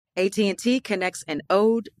AT&T connects an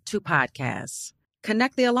ode to podcasts.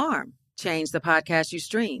 Connect the alarm. Change the podcast you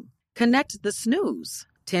stream. Connect the snooze.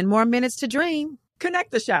 10 more minutes to dream.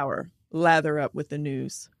 Connect the shower. Lather up with the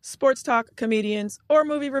news, sports talk, comedians, or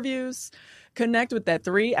movie reviews. Connect with that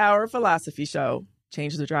 3-hour philosophy show.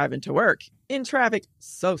 Change the drive into work in traffic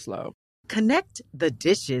so slow. Connect the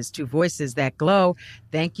dishes to voices that glow.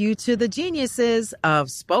 Thank you to the geniuses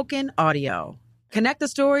of spoken audio. Connect the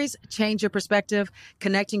stories, change your perspective.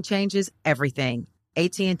 Connecting changes everything.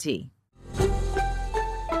 AT&T.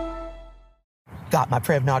 Got my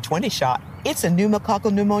Prevnar 20 shot. It's a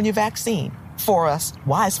pneumococcal pneumonia vaccine. For us,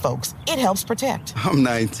 wise folks, it helps protect. I'm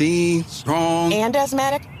 19, strong. And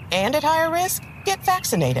asthmatic, and at higher risk. Get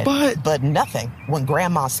vaccinated. But nothing when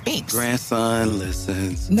grandma speaks. Grandson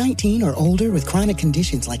listens. 19 or older with chronic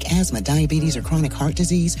conditions like asthma, diabetes, or chronic heart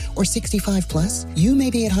disease, or 65 plus, you may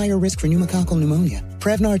be at higher risk for pneumococcal pneumonia.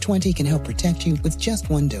 Prevnar 20 can help protect you with just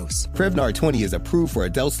one dose. Prevnar 20 is approved for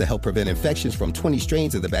adults to help prevent infections from 20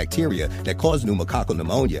 strains of the bacteria that cause pneumococcal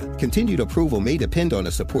pneumonia. Continued approval may depend on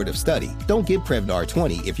a supportive study. Don't get Prevnar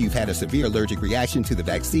 20 if you've had a severe allergic reaction to the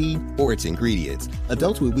vaccine or its ingredients.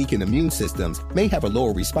 Adults with weakened immune systems may have a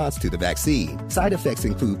lower response to the vaccine. Side effects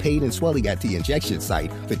include pain and swelling at the injection site,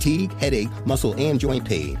 fatigue, headache, muscle, and joint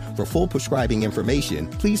pain. For full prescribing information,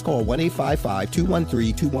 please call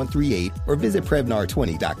 1-855-213-2138 or visit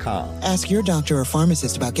Prevnar20.com. Ask your doctor or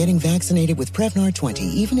pharmacist about getting vaccinated with Prevnar 20,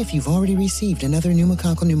 even if you've already received another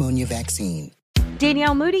pneumococcal pneumonia vaccine.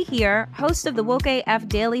 Danielle Moody here, host of the Woke AF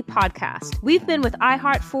Daily podcast. We've been with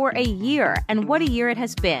iHeart for a year, and what a year it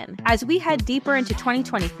has been. As we head deeper into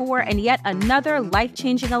 2024 and yet another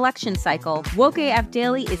life-changing election cycle, Woke AF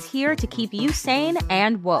Daily is here to keep you sane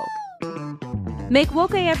and woke. Make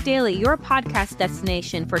Woke AF Daily your podcast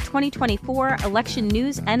destination for 2024 election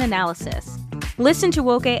news and analysis. Listen to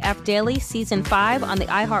Woke AF Daily Season 5 on the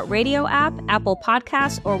iHeartRadio app, Apple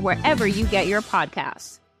Podcasts, or wherever you get your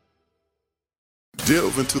podcasts.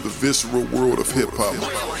 Delve into the visceral world of hip-hop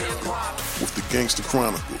with the Gangsta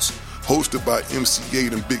Chronicles, hosted by MC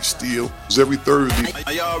Gate and Big Steel. Every Thursday, a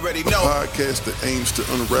podcast that aims to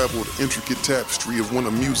unravel the intricate tapestry of one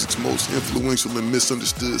of music's most influential and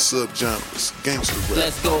misunderstood subgenres, gangsta rap.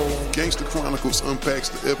 Let's go. Gangsta Chronicles unpacks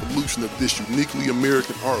the evolution of this uniquely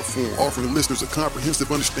American art form, offering listeners a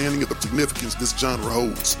comprehensive understanding of the significance this genre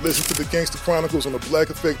holds. Listen to the Gangsta Chronicles on the Black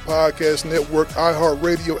Effect Podcast Network,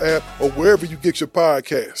 iHeartRadio app, or wherever you get your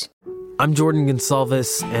podcasts. I'm Jordan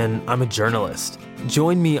Gonsalves, and I'm a journalist.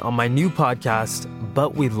 Join me on my new podcast,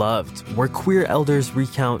 But We Loved, where queer elders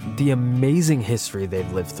recount the amazing history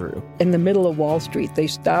they've lived through. In the middle of Wall Street, they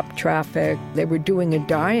stopped traffic. They were doing a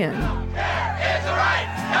die-in.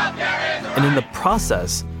 And in the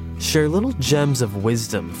process, share little gems of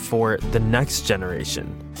wisdom for the next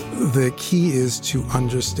generation. The key is to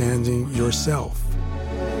understanding yourself,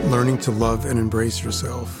 learning to love and embrace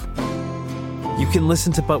yourself. You can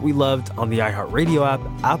listen to But We Loved on the iHeartRadio app,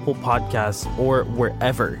 Apple Podcasts, or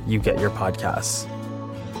wherever you get your podcasts.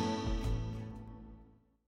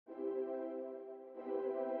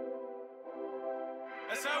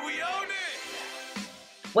 That's how we own it.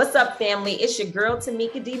 What's up, family? It's your girl,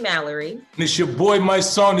 Tamika D. Mallory. And it's your boy, my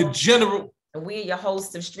son, the General. And we are your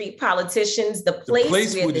hosts of Street Politicians, the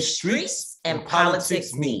place where the streets and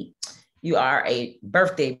politics meet. You are a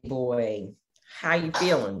birthday boy. How you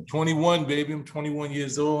feeling? 21, baby. I'm 21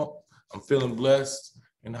 years old. I'm feeling blessed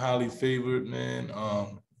and highly favored, man.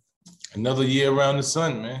 Another year around the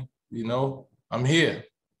sun, man. You know, I'm here.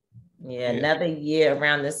 Yeah, another year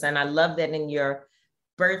around the sun. I love that in your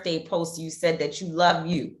birthday post, you said that you love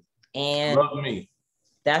you. And love me.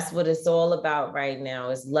 That's what it's all about right now,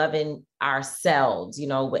 is loving ourselves. You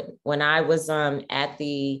know, when I was at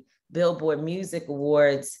the Billboard Music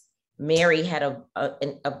Awards, Mary had a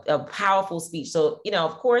powerful speech. So, you know,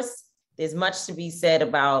 of course, there's much to be said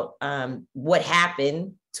about what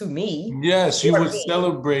happened to me. Yes, you were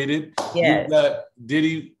celebrated. Yes.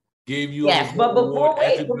 Diddy gave you yes, but before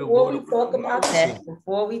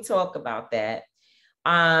we talk about that,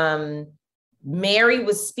 Mary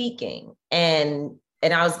was speaking, and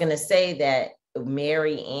I was gonna say that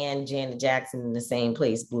Mary and Janet Jackson in the same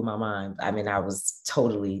place blew my mind. I mean, I was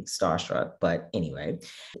totally starstruck, but anyway.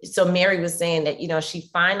 So Mary was saying that, you know, she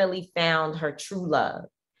finally found her true love.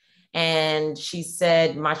 And she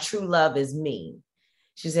said, my true love is me.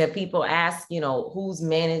 She said, people ask, you know, who's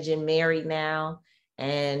managing Mary now?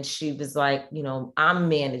 And she was like, you know, I'm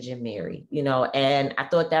managing Mary, you know, and I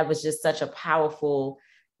thought that was just such a powerful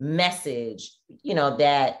message, you know,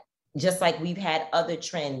 that just like we've had other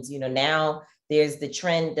trends, you know, now there's the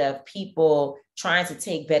trend of people trying to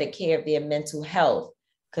take better care of their mental health,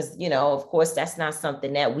 because, you know, of course, that's not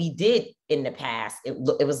something that we did in the past. It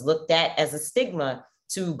was looked at as a stigma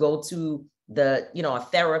to go to the, you know, a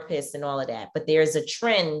therapist and all of that. But there's a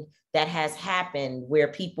trend that has happened where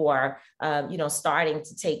people are, you know, starting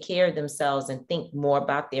to take care of themselves and think more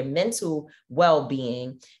about their mental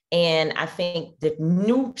well-being. And I think the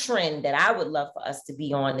new trend that I would love for us to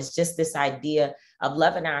be on is just this idea of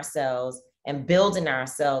loving ourselves and building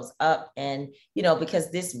ourselves up. And, you know, because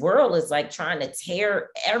this world is like trying to tear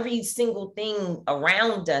every single thing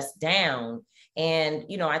around us down. And,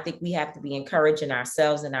 you know, I think we have to be encouraging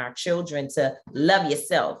ourselves and our children to love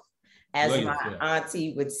yourself. As love my yourself.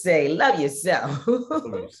 Auntie would say, love yourself. Love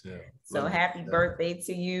yourself. So happy birthday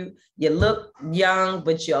to you. You look young,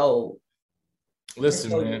 but you're old.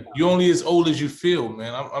 Listen, man, you're only as old as you feel,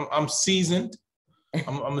 man. I'm seasoned.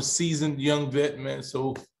 I'm a seasoned young vet, man.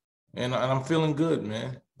 So, and I'm feeling good,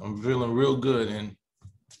 man. I'm feeling real good, and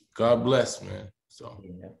God bless, man. So,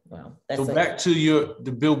 yeah, well, so back to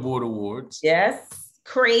the Billboard Awards. Yes,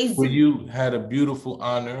 crazy. Where you had a beautiful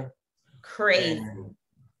honor. Crazy.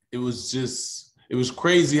 It was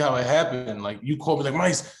crazy how it happened. Like, you called me like,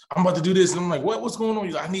 Mice, I'm about to do this. And I'm like, what's going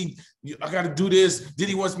on? I got to do this.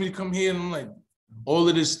 Diddy wants me to come here. And I'm like, all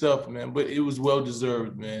of this stuff, man. But it was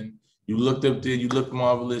well-deserved, man. You looked up there, you looked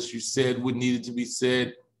marvelous. You said what needed to be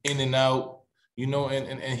said, in and out, you know,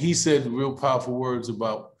 and he said real powerful words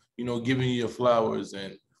about, you know, giving you your flowers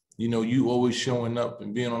and, you know, you always showing up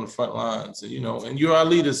and being on the front lines and, you know, and you're our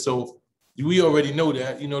leader. So we already know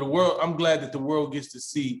that, you know, the world, I'm glad that the world gets to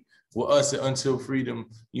see what us at Until Freedom,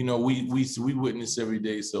 you know, we witness every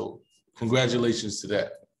day. So congratulations to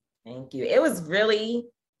that. Thank you. It was really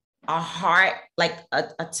a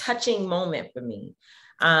touching moment for me.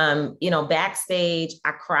 You know, backstage,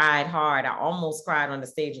 I cried hard. I almost cried on the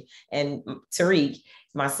stage. And Tariq,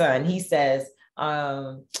 my son, he says,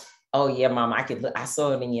 oh yeah, Mom, I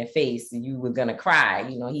saw it in your face. You were gonna cry.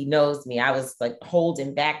 You know, he knows me. I was like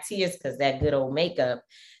holding back tears because that good old makeup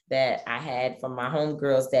that I had from my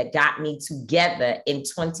homegirls that got me together in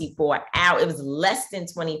 24 hours. It was less than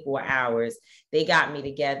 24 hours. They got me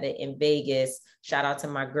together in Vegas. Shout out to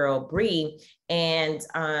my girl, Bree. And,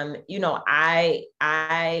 you know, I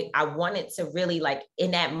wanted to really, like,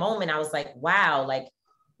 in that moment, I was like, wow, like,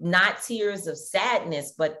 not tears of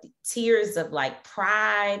sadness, but tears of like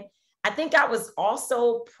pride. I think I was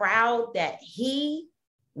also proud that he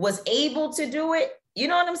was able to do it. You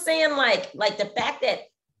know what I'm saying? Like the fact that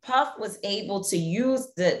Puff was able to use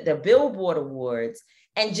the Billboard Awards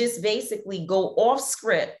and just basically go off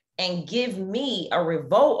script and give me a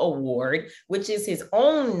Revolt Award, which is his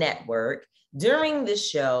own network, during the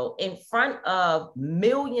show in front of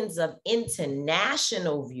millions of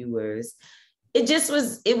international viewers. It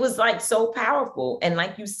was like so powerful. And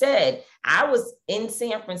like you said, I was in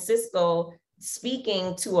San Francisco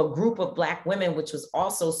speaking to a group of Black women, which was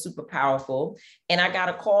also super powerful. And I got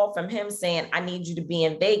a call from him saying, I need you to be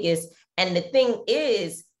in Vegas. And the thing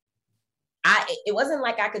is, it wasn't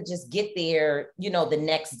like I could just get there, you know, the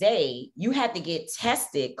next day. You had to get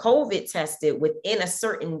tested, COVID tested within a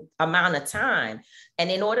certain amount of time. And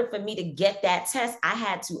in order for me to get that test, I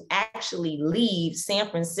had to actually leave San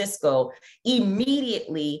Francisco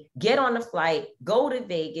immediately, get on the flight, go to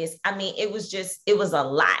Vegas. I mean, it was a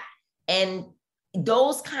lot. And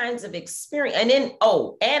those kinds of experience. And then,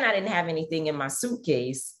 and I didn't have anything in my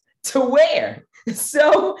suitcase to wear.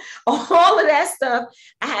 So all of that stuff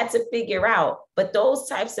I had to figure out. But those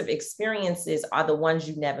types of experiences are the ones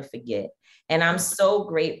you never forget. And I'm so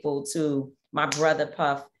grateful to my brother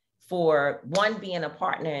Puff for, one, being a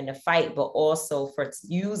partner in the fight, but also for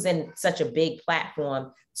using such a big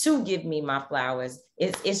platform to give me my flowers.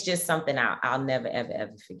 It's just something I'll never, ever,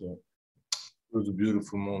 ever forget. It was a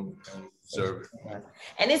beautiful moment. I deserve it.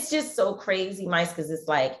 And it's just so crazy, Mice, because it's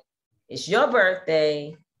like, it's your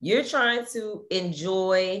birthday. You're trying to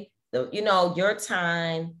enjoy your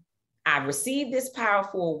time. I received this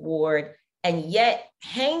powerful award, and yet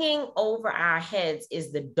hanging over our heads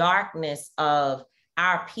is the darkness of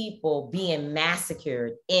our people being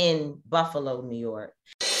massacred in Buffalo, New York.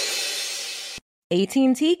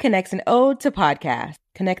 AT&T connects an ode to podcast.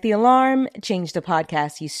 Connect the alarm, change the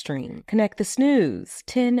podcast you stream. Connect the snooze,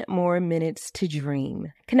 10 more minutes to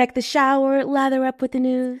dream. Connect the shower, lather up with the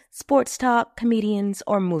news, sports talk, comedians,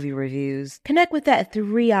 or movie reviews. Connect with that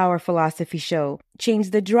 3-hour philosophy show.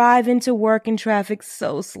 Change the drive into work and traffic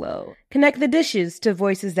so slow. Connect the dishes to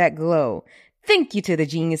voices that glow. Thank you to the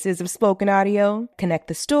geniuses of spoken audio. Connect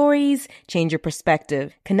the stories, change your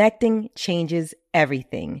perspective. Connecting changes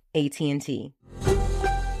everything. AT&T.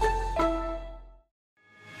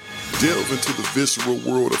 Delve into the visceral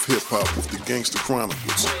world of hip-hop with the Gangster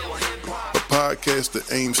Chronicles, a podcast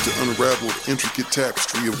that aims to unravel the intricate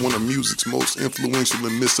tapestry of one of music's most influential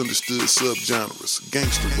and misunderstood subgenres,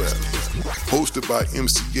 gangster rap. Hosted by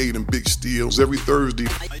MC8 and Big Steels every Thursday,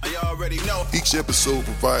 each episode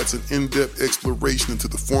provides an in-depth exploration into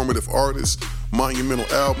the formative artists,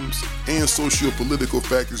 monumental albums, and socio-political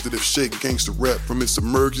factors that have shaped gangster rap from its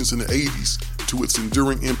emergence in the 80s to its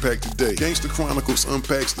enduring impact today. Gangster Chronicles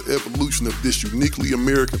unpacks the evolution of this uniquely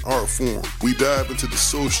American art form. We dive into the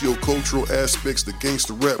socio-cultural aspects that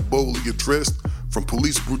gangster rap boldly addressed, from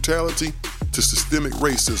police brutality to systemic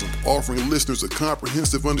racism, offering listeners a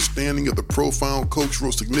comprehensive understanding of the profound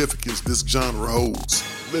cultural significance this genre holds.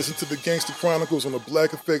 Listen to the Gangster Chronicles on the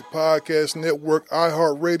Black Effect Podcast Network,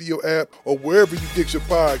 iHeartRadio app, or wherever you get your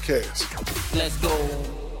podcasts. Let's go.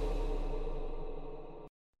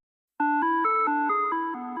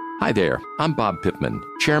 Hi there, I'm Bob Pittman,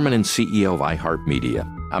 Chairman and CEO of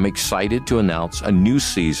iHeartMedia. I'm excited to announce a new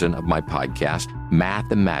season of my podcast,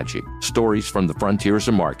 Math and Magic, Stories from the Frontiers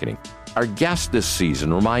of Marketing. Our guests this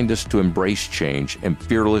season remind us to embrace change and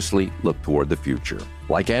fearlessly look toward the future.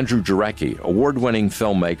 Like Andrew Jarecki, award-winning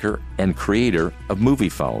filmmaker and creator of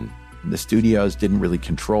Moviefone. The studios didn't really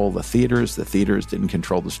control the theaters didn't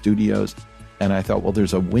control the studios. And I thought, well,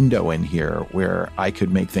 there's a window in here where I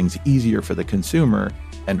could make things easier for the consumer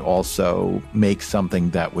and also make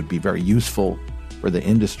something that would be very useful for the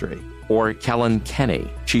industry. Or Kellen Kenny,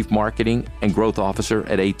 Chief Marketing and Growth Officer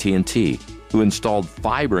at AT&T, who installed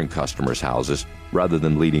fiber in customers' houses rather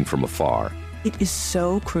than leading from afar. It is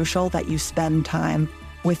so crucial that you spend time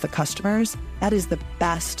with the customers. That is the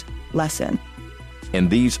best lesson. In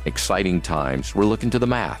these exciting times, we're looking to the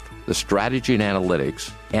math, the strategy and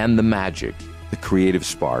analytics, and the magic, the creative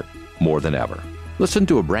spark, more than ever. Listen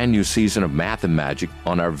to a brand new season of Math and Magic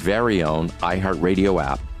on our very own iHeartRadio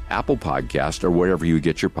app, Apple Podcast, or wherever you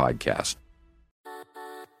get your podcast.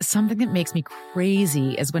 Something that makes me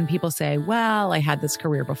crazy is when people say, well, I had this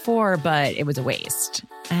career before, but it was a waste.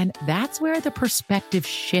 And that's where the perspective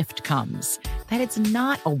shift comes, that it's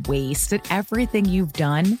not a waste, that everything you've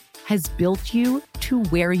done has built you to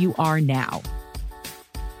where you are now.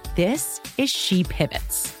 This is She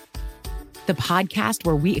Pivots, the podcast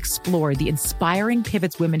where we explore the inspiring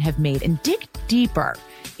pivots women have made and dig deeper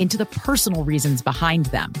into the personal reasons behind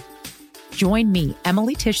them. Join me,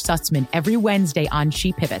 Emily Tish Sussman, every Wednesday on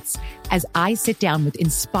She Pivots as I sit down with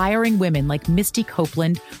inspiring women like Misty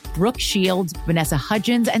Copeland, Brooke Shields, Vanessa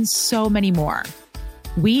Hudgens, and so many more.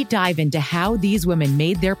 We dive into how these women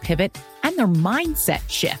made their pivot and their mindset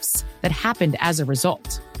shifts that happened as a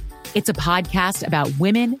result. It's a podcast about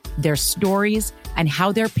women, their stories, and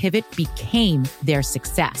how their pivot became their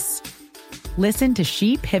success. Listen to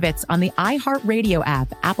She Pivots on the iHeartRadio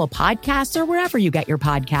app, Apple Podcasts, or wherever you get your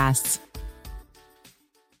podcasts.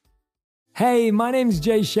 Hey, my name's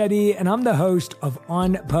Jay Shetty, and I'm the host of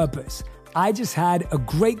On Purpose. I just had a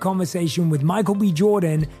great conversation with Michael B.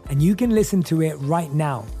 Jordan, and you can listen to it right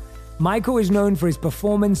now. Michael is known for his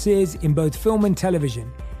performances in both film and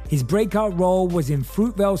television. His breakout role was in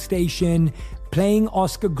Fruitvale Station, playing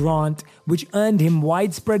Oscar Grant, which earned him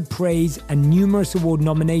widespread praise and numerous award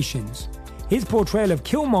nominations. His portrayal of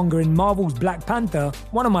Killmonger in Marvel's Black Panther,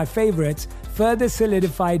 one of my favorites, further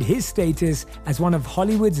solidified his status as one of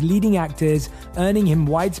Hollywood's leading actors, earning him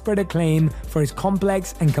widespread acclaim for his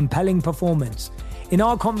complex and compelling performance. In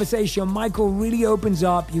our conversation, Michael really opens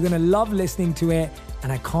up. You're going to love listening to it,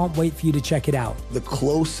 and I can't wait for you to check it out. The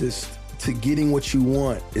closest to getting what you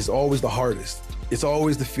want is always the hardest. It's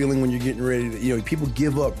always the feeling when you're getting ready to, people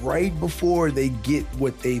give up right before they get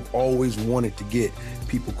what they've always wanted to get.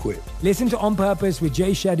 People quit. Listen to On Purpose with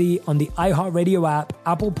Jay Shetty on the iHeartRadio app,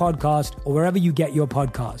 Apple Podcast, or wherever you get your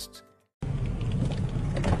podcasts.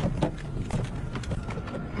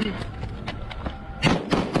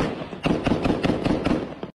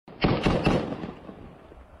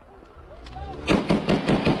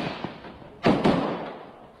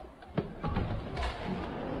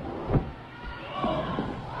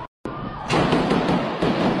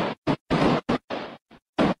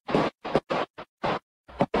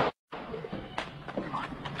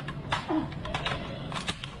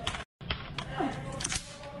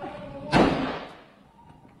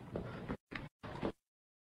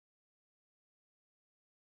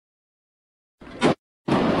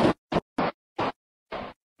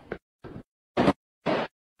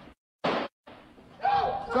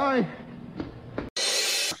 Sorry.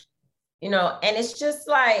 And it's just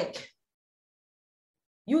like,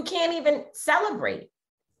 you can't even celebrate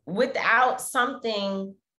without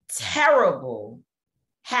something terrible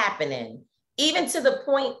happening, even to the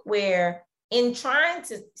point where in trying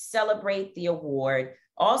to celebrate the award,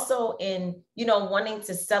 also in, you know, wanting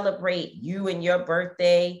to celebrate you and your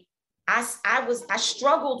birthday, I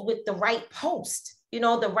struggled with the right post, you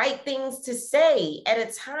know, the right things to say at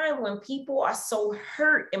a time when people are so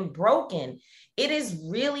hurt and broken. It is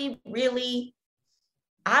really, really,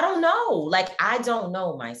 I don't know. Like, I don't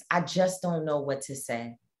know, Mice. I just don't know what to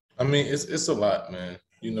say. I mean, it's a lot, man.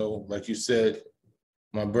 You know, like you said,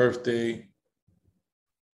 my birthday,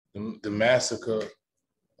 the massacre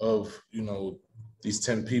of, you know, these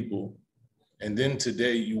 10 people. And then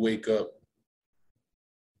today you wake up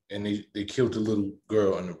and they killed a little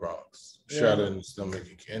girl in the Bronx, shot her in the stomach.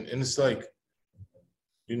 And it's like,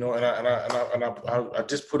 you know, and I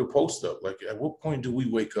just put a post up. Like, at what point do we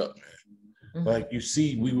wake up, man? Like, you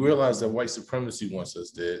see, we realize that white supremacy wants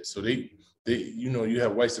us dead. So they, you know, you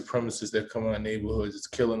have white supremacists that come in our neighborhoods, it's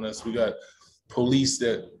killing us. We got police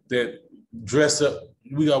that dress up.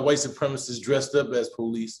 We got white supremacists dressed up as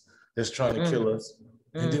police that's trying to kill us.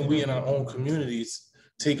 And then we in our own communities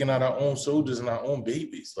taking out our own soldiers and our own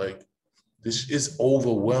babies. Like, this is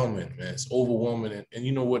overwhelming, man. It's overwhelming. And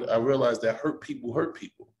you know what? I realized that hurt people.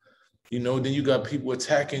 You know, then you got people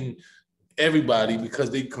attacking everybody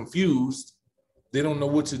because they confused. They don't know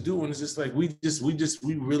what to do. And it's just like, we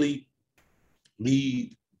really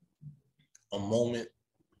need a moment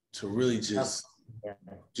to really just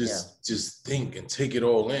think and take it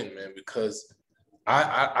all in, man, because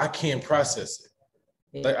I can't process it.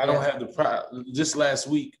 Like, I don't have the just last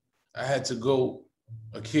week, I had to go,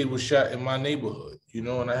 a kid was shot in my neighborhood, you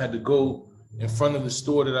know, and I had to go in front of the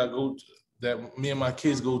store that I go to, that me and my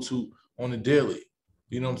kids go to on the daily.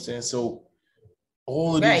 You know what I'm saying? So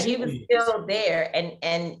all of these he was still there,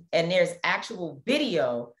 and there's actual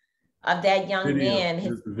video of that young man,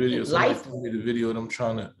 his life. The video of them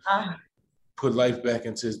trying to put life back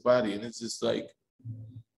into his body, and it's just like,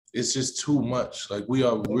 it's just too much. Like, we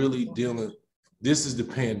are really dealing. This is the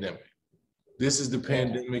pandemic. This is the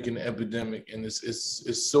pandemic and the epidemic, and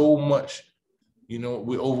it's so much. You know,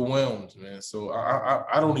 we're overwhelmed, man. So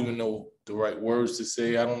I don't even know the right words to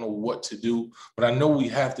say. I don't know what to do, but I know we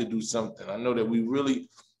have to do something. I know that we really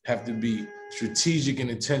have to be strategic and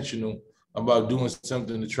intentional about doing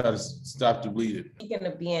something to try to stop the bleeding. Speaking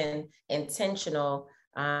of being intentional,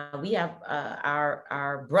 we have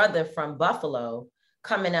our brother from Buffalo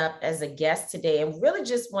coming up as a guest today, and really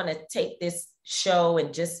just want to take this show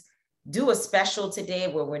and just do a special today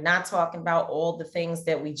where we're not talking about all the things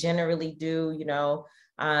that we generally do, you know,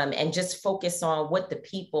 and just focus on what the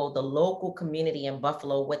people, the local community in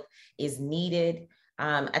Buffalo, what is needed.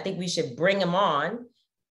 I think we should bring them on.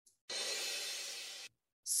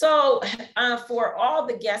 So for all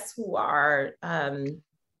the guests who are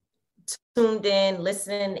tuned in,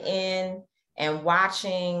 listening in, and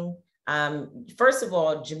watching, first of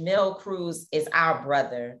all, Jamil Cruz is our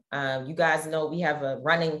brother. You guys know we have a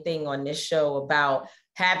running thing on this show about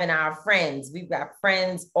having our friends. We've got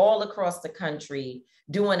friends all across the country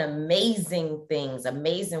doing amazing things,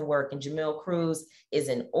 amazing work. And Jamil Cruz is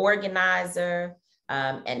an organizer,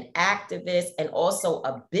 an activist, and also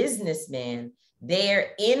a businessman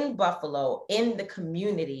there in Buffalo, in the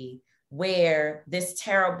community where this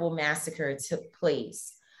terrible massacre took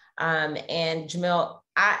place. And Jamil,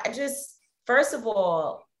 I just, first of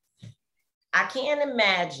all, I can't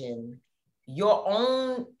imagine your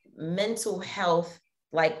own mental health,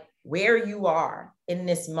 like where you are in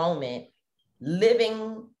this moment,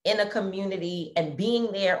 living in a community and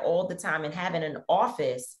being there all the time and having an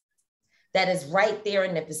office that is right there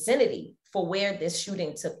in the vicinity for where this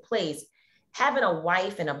shooting took place, having a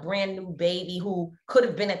wife and a brand new baby who could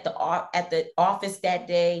have been at the office that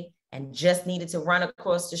day and just needed to run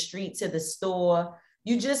across the street to the store.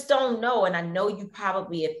 You just don't know. And I know you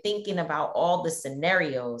probably are thinking about all the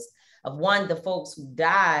scenarios of, one, the folks who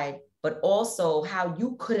died, but also how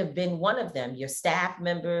you could have been one of them, your staff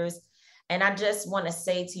members. And I just want to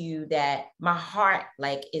say to you that my heart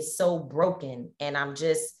is so broken, and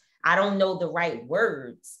I don't know the right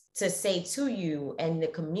words to say to you and the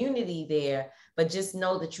community there, but just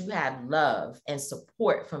know that you have love and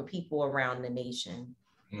support from people around the nation.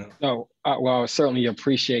 No, well, I certainly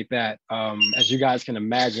appreciate that. As you guys can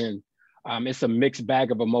imagine, it's a mixed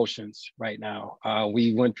bag of emotions right now.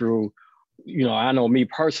 We went through, I know me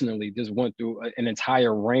personally, just went through an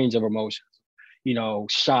entire range of emotions,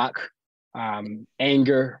 shock,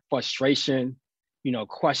 anger, frustration,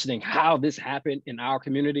 questioning how this happened in our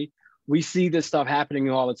community. We see this stuff happening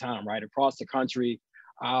all the time, right, across the country.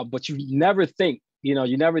 But you never think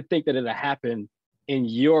that it'll happen in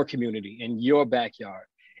your community, in your backyard.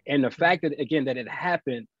 And the fact that, again, that it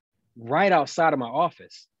happened right outside of my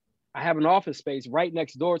office. I have an office space right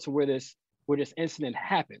next door to where this incident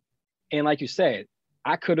happened. And like you said,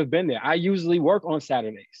 I could have been there. I usually work on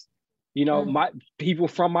Saturdays. You know, my people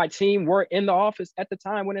from my team were in the office at the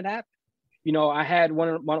time when it happened. You know, I had one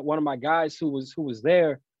of my guys who was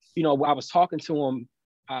there. You know, I was talking to him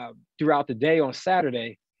throughout the day on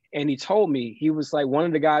Saturday, and he told me, he was like, one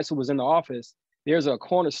of the guys who was in the office, there's a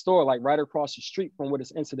corner store like right across the street from where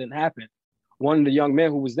this incident happened. One of the young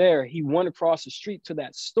men who was there, he went across the street to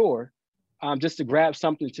that store just to grab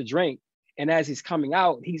something to drink. And as he's coming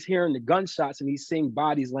out, he's hearing the gunshots and he's seeing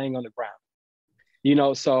bodies laying on the ground. You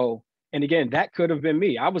know, so, and again, that could have been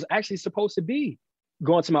me. I was actually supposed to be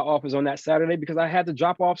going to my office on that Saturday because I had to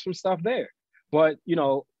drop off some stuff there. But, you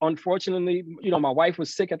know, unfortunately, you know, my wife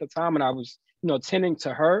was sick at the time and I was, you know, tending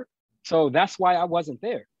to her. So that's why I wasn't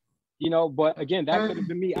there, you know, but again, that could have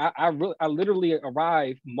been me. I literally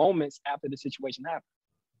arrived moments after the situation happened.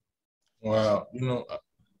 Wow. You know,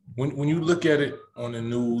 when you look at it on the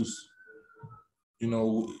news, you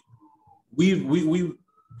know, we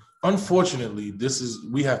unfortunately,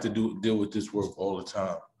 we have to deal with this work all the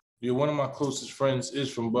time. Yeah, one of my closest friends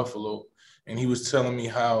is from Buffalo, and he was telling me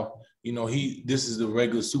how, you know, this is the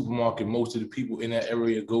regular supermarket most of the people in that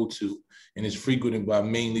area go to, and it's frequented by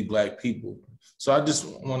mainly Black people. So I just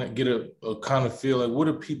want to get a kind of feel, like, what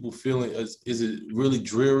are people feeling? Is it really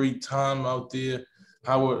dreary time out there?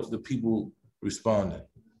 How are the people responding?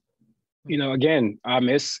 You know, again,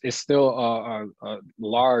 it's still a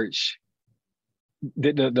large,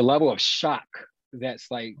 the level of shock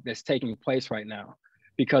that's taking place right now.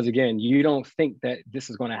 Because again, you don't think that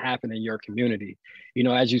this is going to happen in your community. You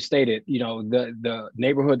know, as you stated, you know, the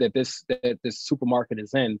neighborhood that this supermarket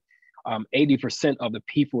is in, 80% of the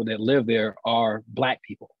people that live there are Black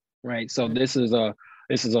people, right? So this is a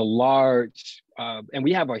large, and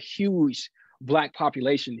we have a huge Black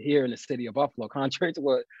population here in the city of Buffalo. Contrary to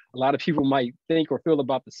what a lot of people might think or feel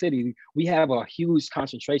about the city, we have a huge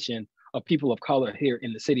concentration of people of color here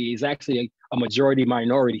in the city. It's actually a majority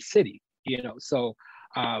minority city, you know, so.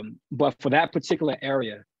 But for that particular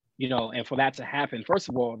area, you know, and for that to happen, first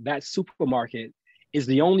of all, that supermarket is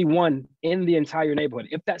the only one in the entire neighborhood.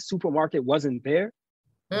 If that supermarket wasn't there,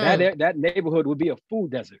 that neighborhood would be a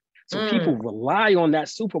food desert. So people rely on that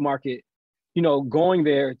supermarket, you know, going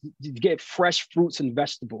there to get fresh fruits and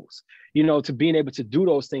vegetables, you know, to being able to do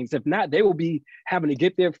those things. If not, they will be having to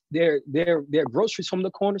get their groceries from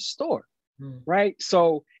the corner store, right?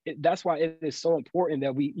 So that's why it is so important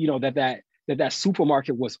that we, you know, that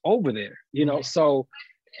supermarket was over there, you know, so,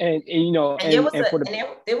 and you know, and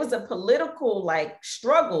there was a political like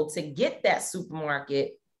struggle to get that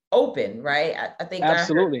supermarket open, right? I think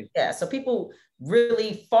absolutely. So people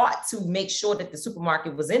really fought to make sure that the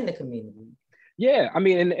supermarket was in the community. Yeah, I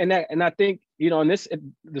mean, and I think, you know,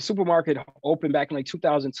 the supermarket opened back in like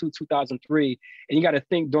 2002, 2003, and you got to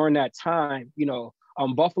think during that time, you know,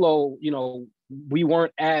 Buffalo, you know, we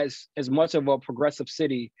weren't as much of a progressive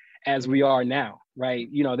city as we are now, right?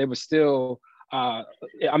 You know, there was still, I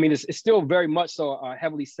mean, it's still very much so a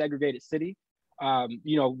heavily segregated city.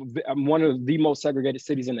 You know, one of the most segregated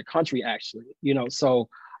cities in the country, actually, you know, so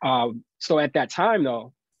at that time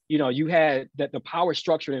though, you know, you had the power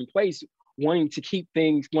structure in place wanting to keep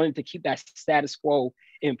that status quo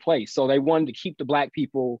in place. So they wanted to keep the Black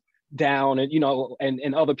people down and, you know,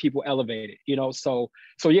 and other people elevated, you know, so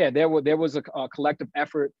yeah, there was a collective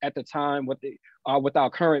effort at the time with our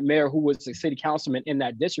current mayor, who was the city councilman in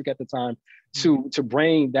that district at the time, to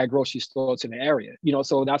bring that grocery store to the area, you know,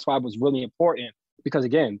 so that's why it was really important, because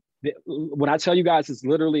again, when I tell you guys, it's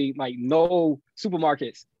literally like no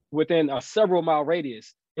supermarkets within a several mile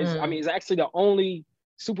radius. I mean, it's actually the only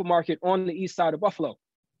supermarket on the east side of Buffalo.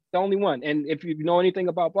 The only one. And if you know anything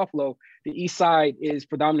about Buffalo, the east side is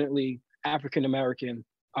predominantly African-American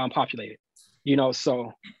populated, you know,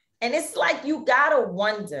 so. And it's like, you gotta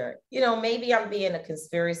wonder, you know, maybe I'm being a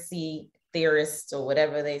conspiracy theorist or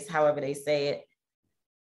however they say it,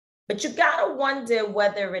 but you gotta wonder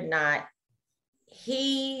whether or not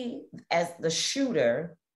he, as the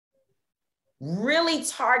shooter, really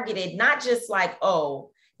targeted, not just like,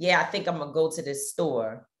 oh, yeah, I think I'm gonna go to this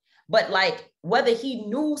store, but like whether he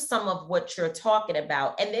knew some of what you're talking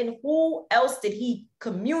about, and then who else did he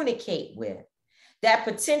communicate with that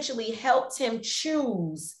potentially helped him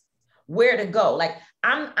choose where to go. Like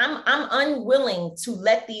I'm unwilling to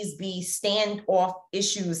let these be standalone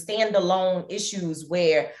issues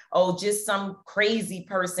where, oh, just some crazy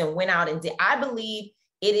person went out and did. I believe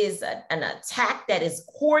it is an attack that is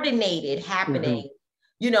coordinated happening,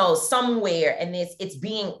 you know, somewhere, and it's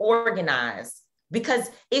being organized, because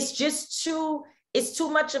it's too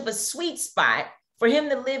much of a sweet spot for him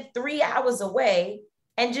to live 3 hours away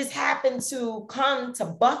and just happen to come to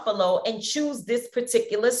Buffalo and choose this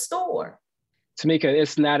particular store. Tamika,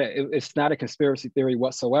 it's not a conspiracy theory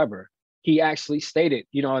whatsoever. He actually stated,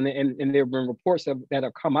 you know, and there have been reports that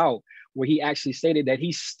have come out where he actually stated that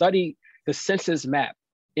he studied the census map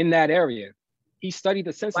in that area. He studied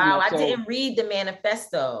the census map. Wow, I didn't read the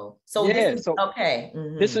manifesto. So yeah, this is okay.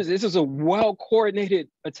 Mm-hmm. This is a well-coordinated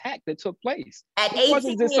attack that took place. At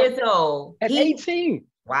 18 years old. At 18.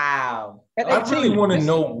 Wow. I really want to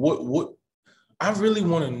know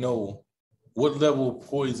what level of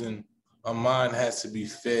poison a mind has to be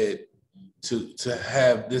fed to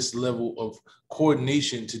have this level of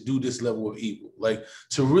coordination to do this level of evil. Like,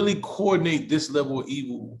 to really coordinate this level of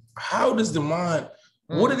evil, how does the mind,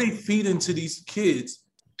 what do they feed into these kids?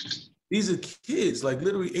 These are kids, like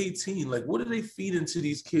literally 18. Like, what do they feed into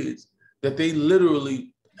these kids that they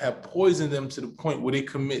literally have poisoned them to the point where they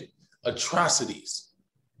commit atrocities?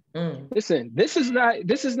 Listen, this is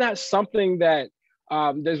not something that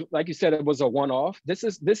there's, like you said, it was a one-off. This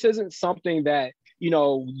isn't something that, you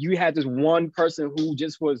know, you had this one person who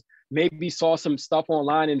just was maybe saw some stuff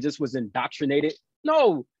online and just was indoctrinated.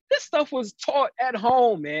 No, this stuff was taught at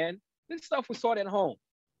home, man. This stuff was taught at home.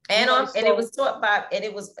 And it was taught by, and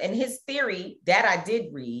it was in his theory that I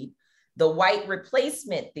did read, the white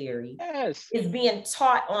replacement theory is being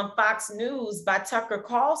taught on Fox News by Tucker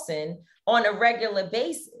Carlson on a regular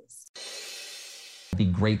basis. The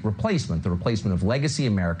great replacement, the replacement of legacy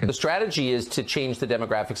Americans. The strategy is to change the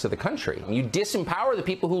demographics of the country. You disempower the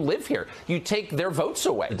people who live here. You take their votes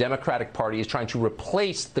away. The Democratic Party is trying to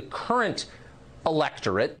replace the current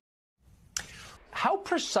electorate. How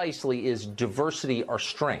precisely is diversity our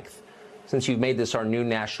strength? Since you've made this our new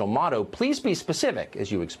national motto, please be specific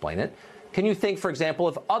as you explain it. Can you think, for example,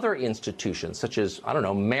 of other institutions, such as, I don't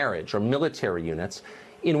know, marriage or military units,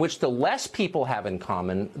 in which the less people have in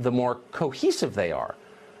common, the more cohesive they are?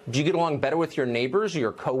 Do you get along better with your neighbors or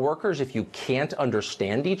your coworkers if you can't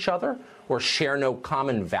understand each other or share no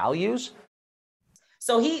common values?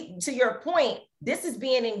 So to your point, this is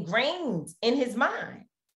being ingrained in his mind.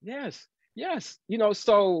 Yes. You know,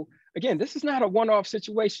 so again, this is not a one-off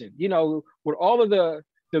situation. You know, with all of the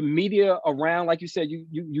media around, like you said,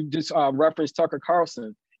 you just referenced Tucker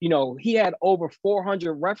Carlson. You know, he had over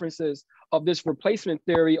 400 references of this replacement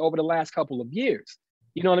theory over the last couple of years.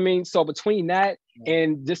 You know what I mean? So between that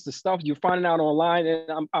and just the stuff you're finding out online,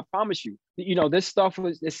 and I promise you, you know, this stuff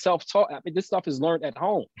is self-taught. I mean, this stuff is learned at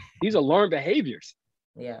home. These are learned behaviors.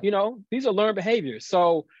 Yeah. You know, these are learned behaviors.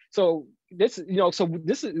 So this, you know,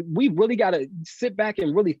 we really got to sit back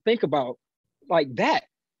and really think about like that,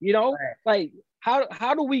 you know, like how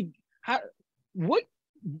do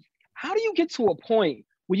you get to a point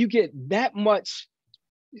where you get that much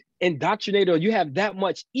indoctrinated or you have that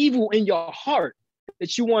much evil in your heart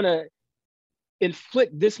that you want to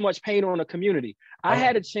inflict this much pain on a community? I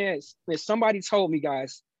had a chance, and somebody told me,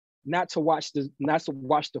 guys, not to watch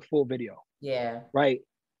the full video. Yeah. Right.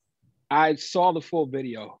 I saw the full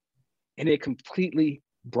video and it completely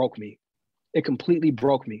broke me.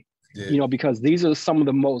 Yeah. You know, because these are some of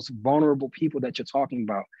the most vulnerable people that you're talking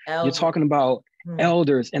about. You're talking about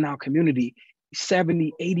elders in our community,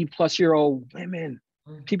 70, 80 plus year old women,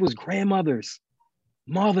 people's grandmothers,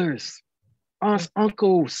 mothers, aunts,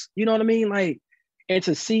 uncles, you know what I mean? Like, and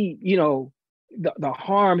to see, you know, the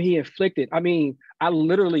harm he inflicted. I mean, I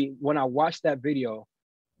literally, when I watched that video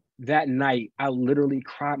that night, I literally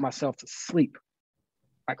cried myself to sleep.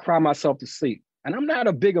 And I'm not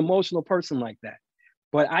a big emotional person like that,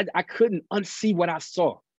 but I couldn't unsee what I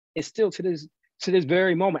saw. It's still to this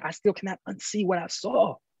very moment, I still cannot unsee what I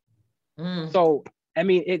saw. So, I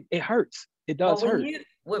mean, it hurts. It does hurt.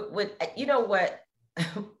 You know what,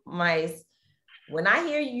 Mice, when I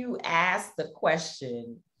hear you ask the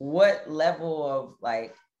question, what level of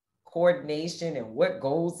like coordination and what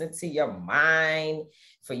goes into your mind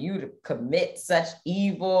for you to commit such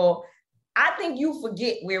evil, I think you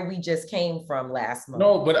forget where we just came from last month.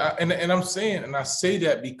 No, but I'm saying, and I say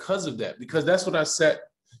that because of that, because that's what I sat,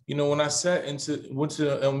 you know, when I went to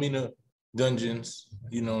the Elmina dungeons,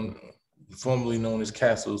 you know, formerly known as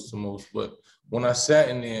Castles Samos, but when I sat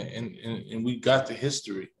in there and we got the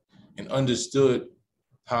history and understood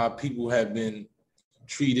how people have been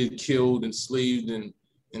treated, killed, enslaved, and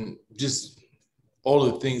just all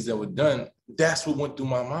of the things that were done, that's what went through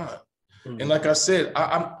my mind. And like I said,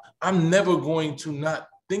 I'm never going to not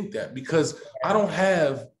think that, because I don't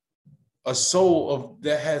have a soul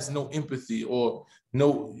that has no empathy or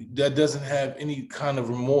that doesn't have any kind of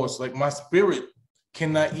remorse. Like, my spirit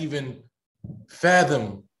cannot even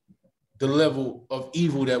fathom the level of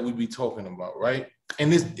evil that we be talking about, right?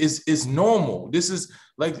 And it's normal. This is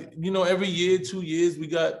like, you know, every year, 2 years, we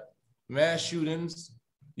got mass shootings,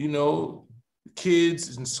 you know,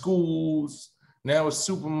 kids in schools, Now it's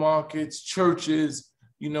supermarkets, churches,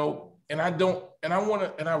 you know, and I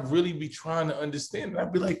really be trying to understand. And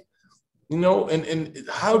I'd be like, you know, and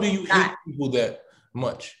how do you hate people that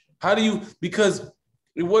much? How do you, because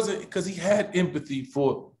it wasn't, because he had empathy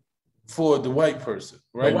for the white person,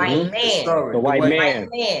 right? The white man. The white man.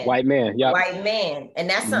 White man, yeah. White man. And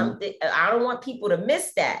that's something, I don't want people to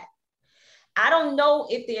miss that. I don't know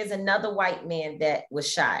if there's another white man that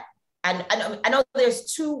was shot. I know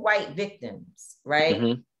there's 2 white victims,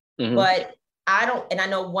 right? But I don't, and I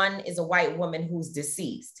know one is a white woman who's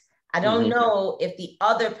deceased. I don't know if the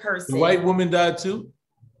other person. The white woman died too?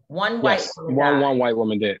 One white woman died. One white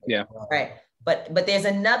woman did, yeah. Right. But there's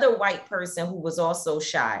another white person who was also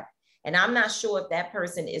shot. And I'm not sure if that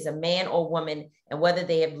person is a man or woman and whether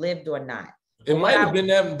they have lived or not. It might have been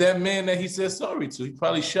that man that he said sorry to. He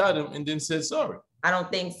probably shot him and then said sorry. I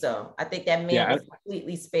don't think so. I think that man was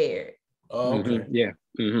completely spared. Oh, okay. Yeah.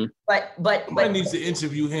 But I needs to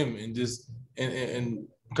interview him and just and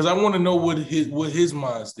because I want to know what his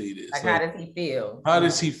mind state is. Like, how does he feel? How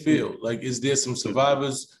does he feel? Like, is there some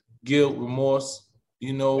survivor's guilt, remorse?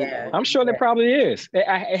 You know, I'm sure there probably is.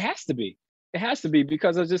 It has to be. It has to be,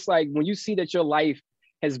 because it's just like when you see that your life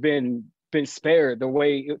has been spared the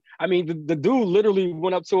way, I mean, the dude literally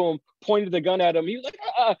went up to him, pointed the gun at him. He was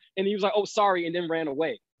like, and he was like, oh, sorry, and then ran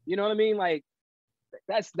away. You know what I mean? Like,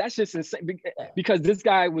 that's just insane, because this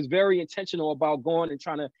guy was very intentional about going and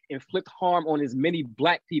trying to inflict harm on as many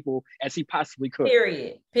Black people as he possibly could.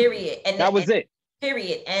 Period. And that was it.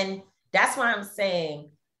 Period. And that's why I'm saying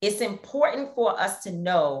it's important for us to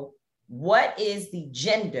know what is the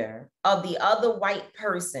gender of the other white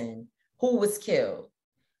person who was killed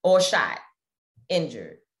or shot,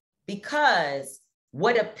 injured, because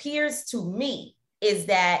what appears to me is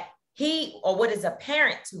that what is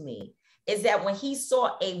apparent to me is that when he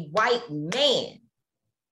saw a white man,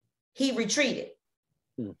 he retreated.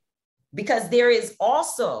 Because there is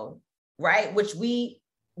also, right, which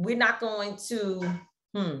we're not going to,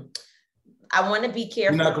 I want to be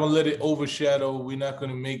careful. We're not going to let it overshadow. We're not going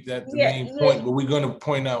to make that the main point, but we're going to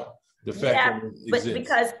point out the fact that it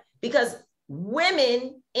exists. Because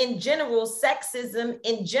women in general, sexism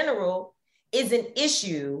in general is an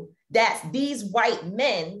issue that these white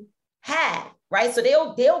men had, right? So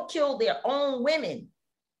they'll kill their own women.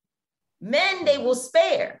 Men, they will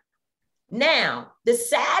spare. Now, the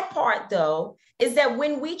sad part, though, is that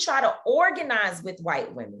when we try to organize with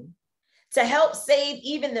white women to help save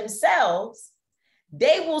even themselves,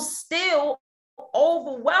 they will still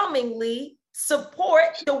overwhelmingly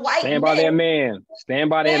support the white men. Stand by their man. Stand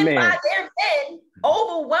by their men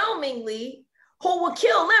overwhelmingly, who will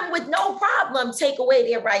kill them with no problem, take away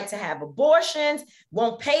their right to have abortions,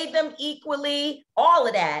 won't pay them equally, all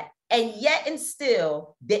of that. And yet and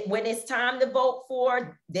still, when it's time to vote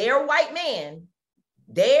for their white man,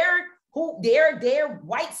 their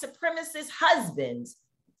white supremacist husbands,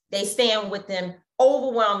 they stand with them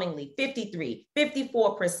overwhelmingly, 53,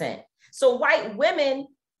 54%. So white women,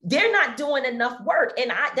 they're not doing enough work.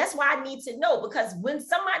 And that's why I need to know, because when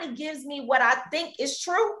somebody gives me what I think is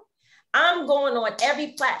true, I'm going on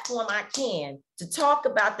every platform I can to talk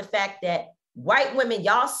about the fact that white women,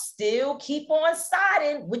 y'all still keep on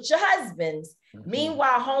siding with your husbands.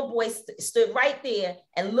 Meanwhile, homeboy stood right there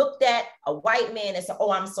and looked at a white man and said,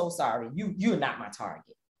 oh, I'm so sorry. You're not my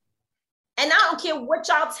target. And I don't care what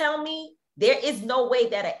y'all tell me, there is no way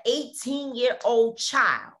that an 18-year-old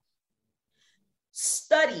child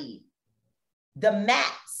studied the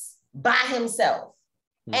maps by himself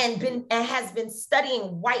and has been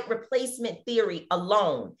studying white replacement theory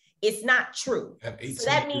alone. It's not true. So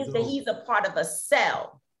that means that he's a part of a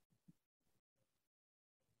cell.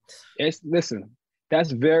 Listen,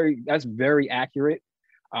 that's very accurate.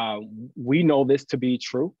 We know this to be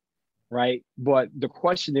true, right? But the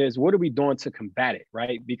question is, what are we doing to combat it,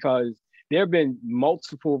 right? Because there have been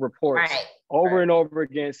multiple reports over and over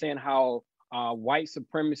again saying how white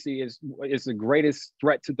supremacy is the greatest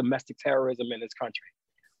threat to domestic terrorism in this country.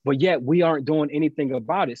 But yet we aren't doing anything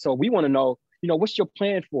about it. So we want to know, what's your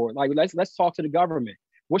plan for it? Like, let's talk to the government.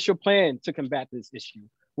 What's your plan to combat this issue?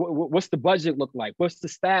 What's the budget look like? What's the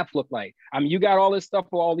staff look like? I mean, you got all this stuff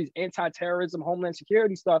for all these anti-terrorism, homeland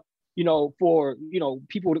security stuff, for,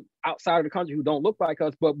 people outside of the country who don't look like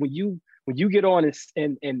us. But when you get on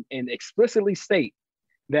and explicitly state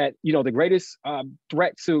that, the greatest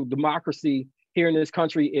threat to democracy here in this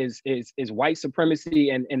country is white supremacy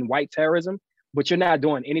and white terrorism, but you're not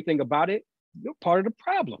doing anything about it, you're part of the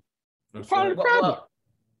problem. Part of the problem.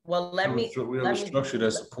 Well, we have a structure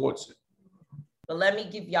that supports it. But let me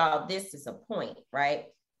give y'all this as a point, right?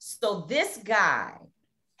 So this guy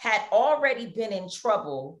had already been in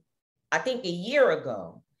trouble I think a year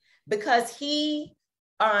ago, because he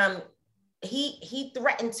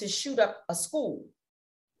threatened to shoot up a school.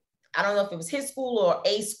 I don't know if it was his school or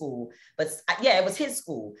a school, but yeah, it was his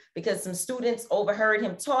school, because some students overheard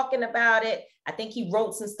him talking about it. I think he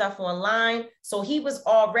wrote some stuff online. So he was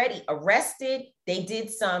already arrested. They did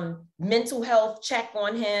some mental health check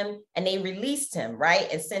on him and they released him, right?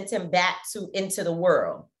 And sent him back into the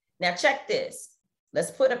world. Now check this.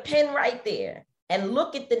 Let's put a pin right there and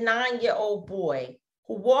look at the 9-year-old boy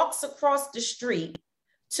who walks across the street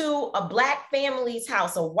to a Black family's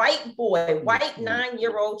house. A white boy, white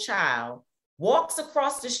 9-year-old child, walks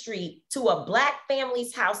across the street to a Black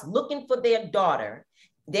family's house looking for their daughter,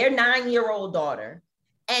 their 9-year-old daughter,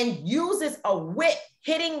 and uses a whip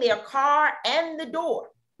hitting their car and the door,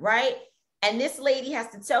 right? And this lady has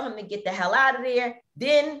to tell him to get the hell out of there.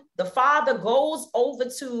 Then the father goes over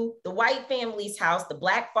to the white family's house. The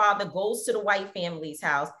Black father goes to the white family's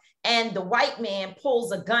house, and the white man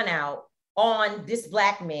pulls a gun out on this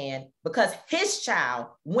Black man because his child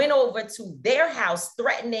went over to their house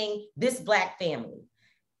threatening this Black family.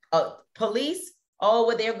 Police, oh,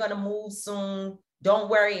 well, they're gonna move soon. Don't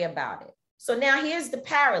worry about it. So now here's the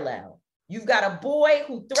parallel. You've got a boy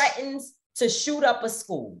who threatens to shoot up a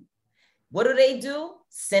school. What do?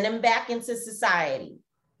 Send him back into society.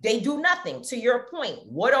 They do nothing. To your point,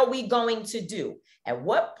 what are we going to do? At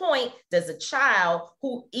what point does a child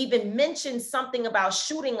who even mentions something about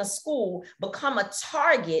shooting a school become a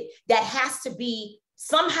target that has to be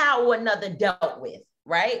somehow or another dealt with,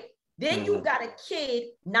 right? Then you've got a kid,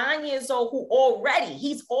 9 years old,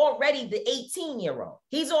 he's already the 18-year-old.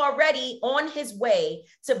 He's already on his way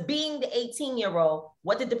to being the 18-year-old.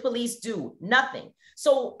 What did the police do? Nothing.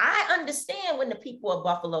 So I understand when the people of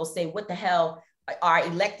Buffalo say, what the hell are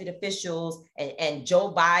elected officials and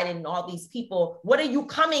Joe Biden and all these people, what are you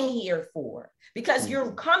coming here for? Because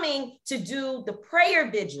you're coming to do the prayer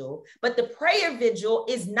vigil, but the prayer vigil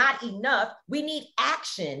is not enough. We need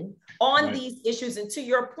action on these issues. And to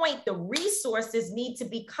your point, the resources need to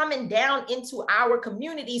be coming down into our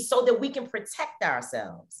communities so that we can protect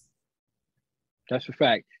ourselves. That's a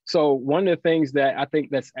fact. So one of the things that I think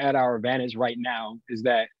that's at our advantage right now is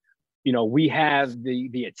that, we have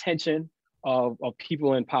the attention of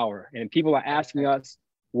people in power, and people are asking us,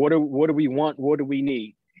 what do we want? What do we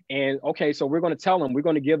need? And okay, so we're going to tell them, we're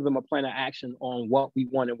going to give them a plan of action on what we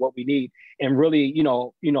want and what we need, and really,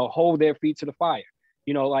 hold their feet to the fire.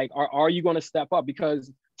 Are you going to step up?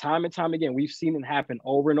 Because time and time again, we've seen it happen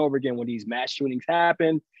over and over again when these mass shootings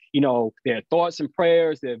happen. Their thoughts and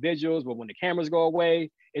prayers, their vigils, but when the cameras go away,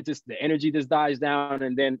 the energy just dies down,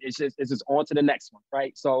 and then it's just on to the next one,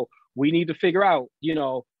 right? So we need to figure out,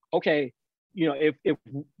 okay, if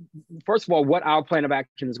first of all, what our plan of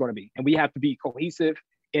action is going to be, and we have to be cohesive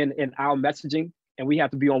in our messaging, and we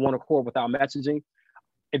have to be on one accord with our messaging.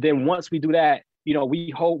 And then once we do that,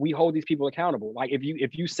 we hold these people accountable. Like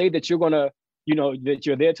if you say that you're going to, that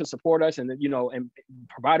you're there to support us and and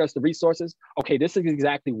provide us the resources, okay, this is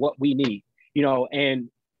exactly what we need, and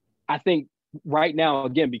I think right now,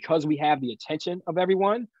 again, because we have the attention of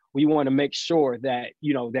everyone, we want to make sure that,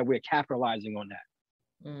 that we're capitalizing on that.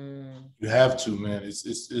 You have to, man.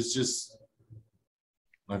 It's just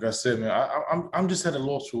like I said, man. I'm just at a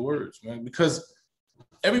loss for words, man, because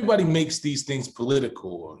everybody makes these things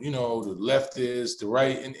political. The left is the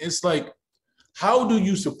right, and it's like, how do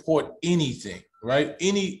you support anything, right?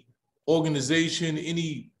 Any organization,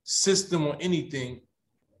 any system, or anything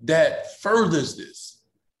that furthers this,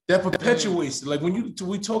 that perpetuates it. Like when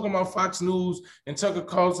we talk about Fox News and Tucker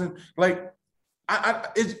Carlson, like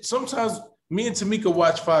sometimes. Me and Tamika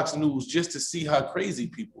watch Fox News just to see how crazy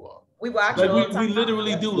people are. We watch we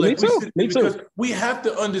literally do. Like Me too. Because we have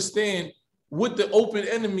to understand what the open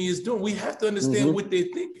enemy is doing. We have to understand what they're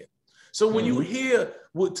thinking. So when you hear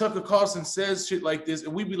what Tucker Carlson says, shit like this,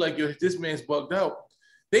 and we be like, yo, this man's bugged out.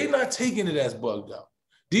 They're not taking it as bugged out.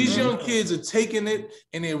 These young kids are taking it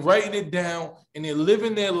and they're writing it down and they're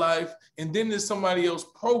living their life. And then there's somebody else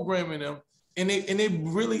programming them, and they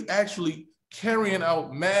really actually carrying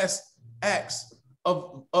out mass acts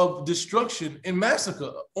of destruction and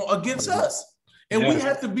massacre against us. And we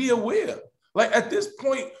have to be aware. Like at this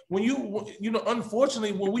point, when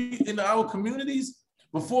unfortunately, when we in our communities,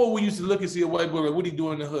 before we used to look and see a white boy, like, what he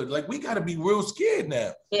doing in the hood? Like we got to be real scared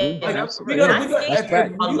now. Yeah, like, when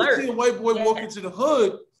you see a white boy walk into the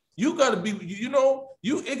hood, you got to be,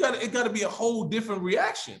 it got to be a whole different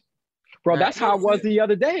reaction. Bro, that's how it was the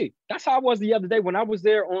other day. That's how it was the other day when I was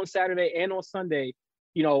there on Saturday and on Sunday.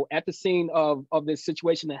 At the scene of this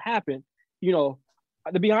situation that happened, to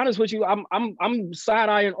be honest with you, I'm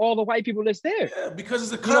side-eyeing all the white people that's there. Yeah, because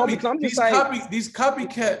it's a copy. These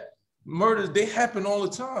copycat murders, they happen all the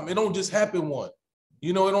time. It don't just happen one.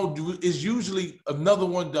 You know, it's usually another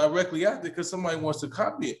one directly after because somebody wants to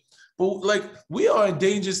copy it. But like, we are an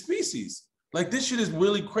endangered species. Like, this shit is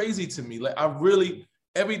really crazy to me. Like,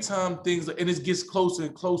 every time things, and it gets closer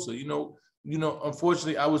and closer, you know,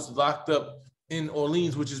 unfortunately I was locked up in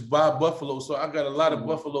Orleans, which is by Buffalo. So I got a lot of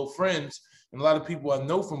Buffalo friends and a lot of people I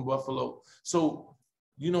know from Buffalo. So,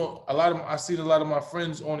 you know, I see a lot of my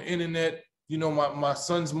friends on the internet. You know, my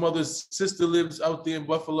son's mother's sister lives out there in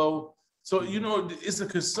Buffalo. So, you know, it's a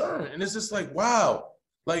concern. And it's just like, wow,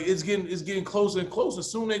 like it's getting closer and closer.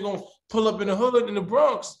 Soon they're going to pull up in the hood in the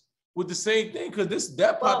Bronx with the same thing because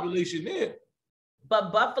that population there.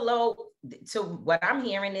 But Buffalo, to what I'm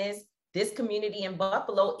hearing is this community in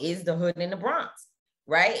Buffalo is the hood in the Bronx,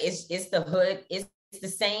 right? It's the hood, it's the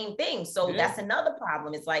same thing. So that's another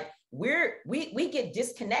problem. It's like we get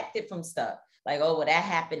disconnected from stuff. Like, oh, well, that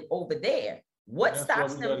happened over there. What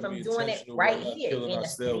stops them from doing it right here in a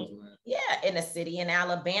city? Yeah, in a city in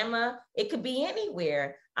Alabama. It could be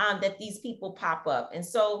anywhere that these people pop up. And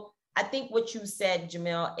so I think what you said,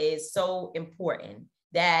 Jamil, is so important,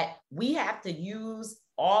 that we have to use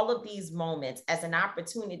all of these moments as an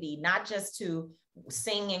opportunity, not just to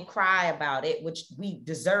sing and cry about it, which we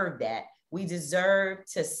deserve that. We deserve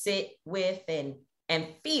to sit with and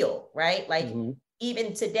feel, right? Like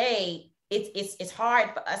even today, it's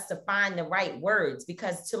hard for us to find the right words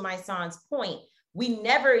because, to my son's point, we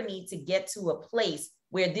never need to get to a place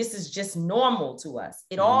where this is just normal to us.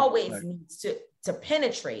 It always needs to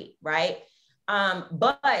penetrate, right?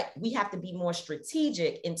 But we have to be more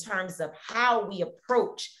strategic in terms of how we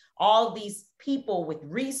approach all these people with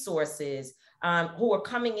resources who are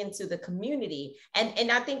coming into the community.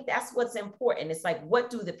 And I think that's what's important. It's like, what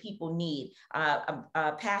do the people need?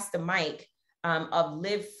 Pastor Mike of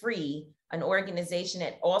Live Free, an organization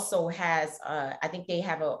that also has, I think they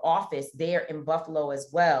have an office there in Buffalo as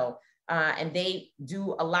well. And they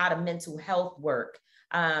do a lot of mental health work.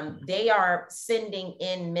 They are sending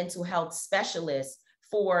in mental health specialists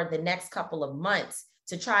for the next couple of months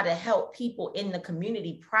to try to help people in the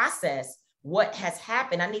community process what has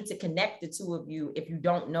happened. I need to connect the two of you if you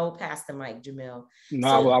don't know Pastor Mike, Jamil.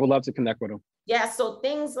 No, so, I would love to connect with him. Yeah, so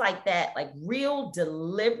things like that, like real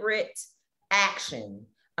deliberate action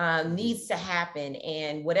needs to happen.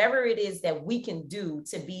 And whatever it is that we can do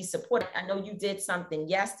to be supportive. I know you did something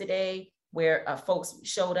yesterday where folks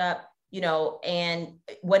showed up, you know, and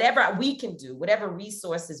whatever we can do, whatever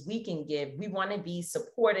resources we can give, we want to be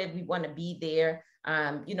supportive. We want to be there,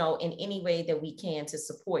 you know, in any way that we can to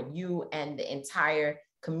support you and the entire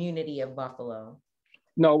community of Buffalo.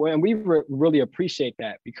 No, and we really appreciate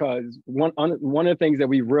that, because one of the things that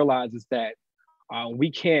we realize is that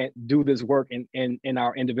we can't do this work in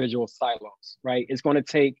our individual silos, right? It's going to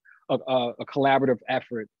take a collaborative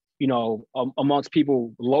effort, you know, amongst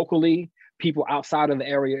people locally, people outside of the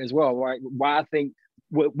area as well, right? Why I think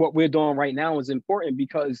what we're doing right now is important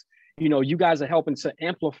because, you know, you guys are helping to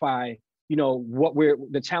amplify, you know,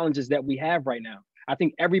 the challenges that we have right now. I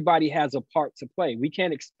think everybody has a part to play. We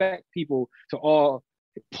can't expect people to all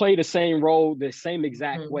play the same role the same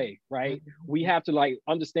exact way, right? We have to like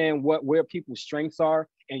understand where people's strengths are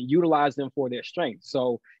and utilize them for their strengths.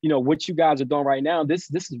 So, you know, what you guys are doing right now, this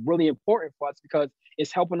is really important for us because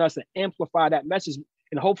it's helping us to amplify that message.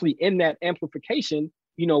 And hopefully in that amplification,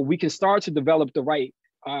 you know, we can start to develop the right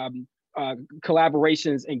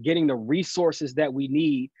collaborations and getting the resources that we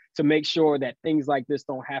need to make sure that things like this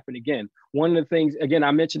don't happen again. One of the things, again,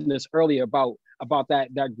 I mentioned this earlier about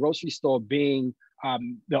that grocery store being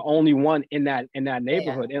the only one in that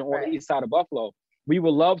neighborhood and on the east side of Buffalo. We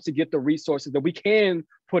would love to get the resources that we can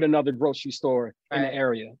put another grocery store in the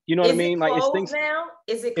area. You know what I mean? Like it's things now.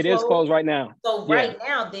 Is it? It is closed right now. So right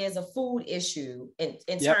now there's a food issue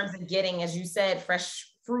in terms of getting, as you said, fresh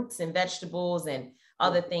fruits and vegetables and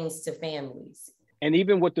other things to families. And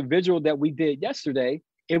even with the vigil that we did yesterday,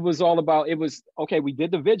 it was all about, okay, we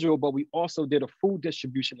did the vigil, but we also did a food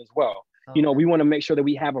distribution as well. Okay. You know, we want to make sure that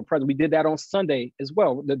we have a presence. We did that on Sunday as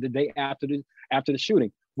well, the day after the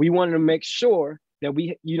shooting. We wanted to make sure that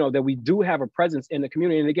we do have a presence in the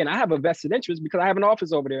community. And again, I have a vested interest because I have an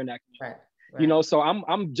office over there in that community. Right. You know, so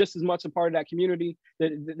I'm just as much a part of that community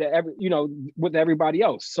with everybody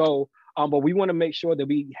else. So, but we want to make sure that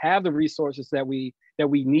we have the resources that we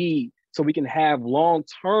need so we can have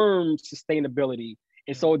long-term sustainability.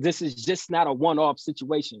 And so this is just not a one-off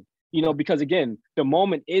situation, you know, because again, the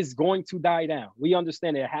moment is going to die down. We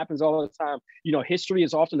understand it happens all the time. You know, history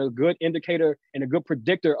is often a good indicator and a good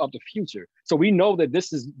predictor of the future. So we know that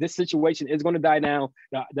this situation is going to die down.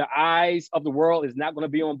 The eyes of the world is not going to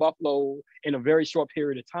be on Buffalo in a very short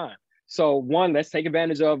period of time. So one, let's take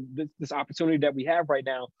advantage of this opportunity that we have right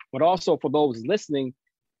now, but also for those listening,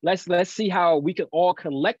 let's see how we can all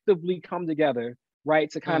collectively come together,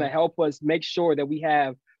 right, to kind of help us make sure that we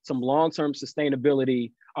have some long-term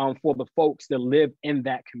sustainability for the folks that live in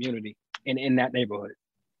that community and in that neighborhood.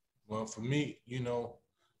 Well, for me,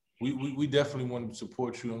 we definitely want to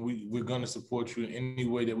support you, and we're going to support you in any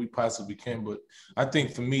way that we possibly can. But I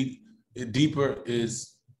think for me, deeper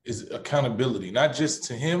is accountability, not just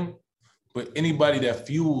to him, but anybody that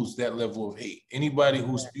fuels that level of hate, anybody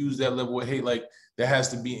who spews that level of hate, like there has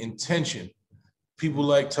to be intention. People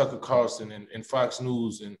like Tucker Carlson and Fox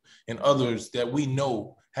News and others that we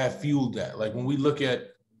know have fueled that. Like when we look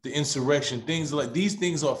at the insurrection, things like these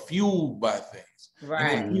things are fueled by things. Right. And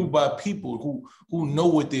they're fueled by people who know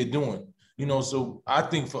what they're doing. So I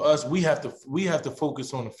think for us, we have to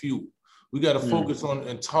focus on the fuel. We got to focus on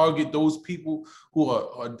and target those people who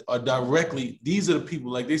are directly, these are the people,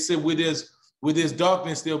 like they said, where there's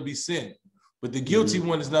darkness, there'll be sin. But the guilty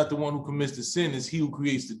one is not the one who commits the sin, it's he who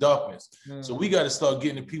creates the darkness. So we got to start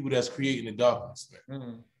getting the people that's creating the darkness,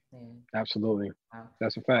 man. Absolutely.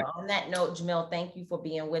 That's a fact. On that note, Jamil, thank you for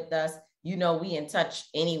being with us. We in touch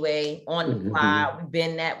anyway on the fly. We've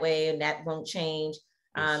been that way and that won't change.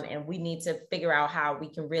 And we need to figure out how we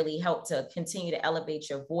can really help to continue to elevate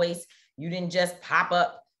your voice. You didn't just pop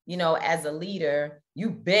up, as a leader.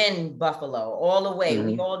 You've been Buffalo all the way.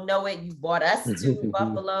 We all know it. You brought us to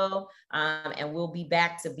Buffalo, and we'll be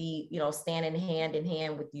back to be, standing hand in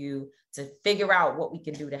hand with you to figure out what we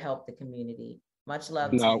can do to help the community. Much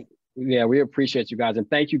love to you. Yeah, we appreciate you guys. And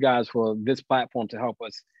thank you guys for this platform to help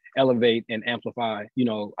us elevate and amplify,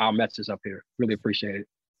 our message up here. Really appreciate it.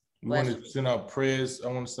 We want to send out prayers. I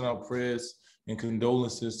want to send out prayers and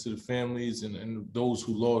condolences to the families and those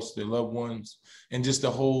who lost their loved ones, and just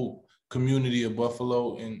the whole community of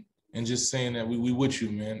Buffalo, and just saying that we with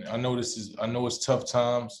you, man. I know it's tough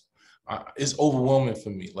times. It's overwhelming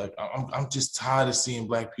for me. Like I'm just tired of seeing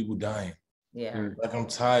Black people dying. Yeah. Like I'm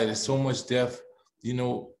tired. There's so much death,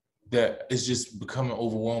 that it's just becoming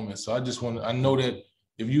overwhelming. So I know that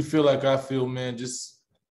if you feel like I feel, man, just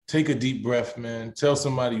take a deep breath, man. Tell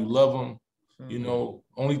somebody you love them.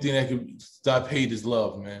 Only thing that can stop hate is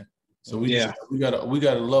love, man. So we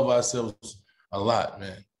gotta love ourselves a lot,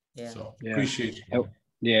 man. Yeah. So appreciate you, man.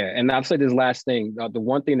 Yeah, and I'll say this last thing. The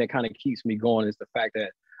one thing that kind of keeps me going is the fact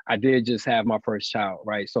that I did just have my first child,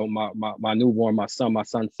 right? So my newborn, my son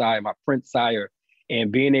Sire, my Prince Sire,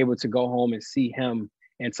 and being able to go home and see him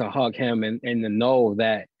and to hug him and to know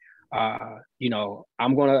that,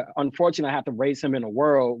 unfortunately, I have to raise him in a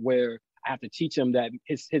world where I have to teach him that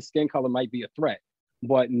his skin color might be a threat,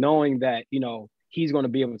 but knowing that, he's going to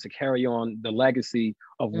be able to carry on the legacy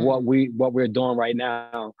of what we're doing right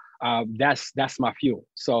now. That's my fuel.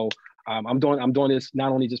 So I'm doing this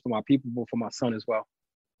not only just for my people, but for my son as well.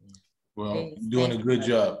 Well, you're doing a good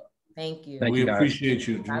job. Thank you. We appreciate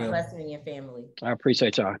you, Jamil. God bless you and your family. I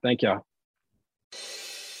appreciate y'all. Thank y'all.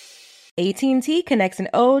 AT&T connects an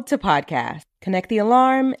ode to podcast. Connect the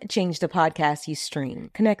alarm, change the podcast you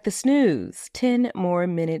stream. Connect the snooze, 10 more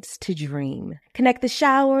minutes to dream. Connect the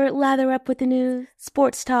shower, lather up with the news,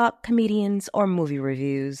 sports talk, comedians, or movie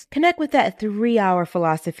reviews. Connect with that 3-hour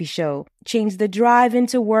philosophy show. Change the drive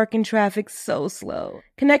into work and traffic so slow.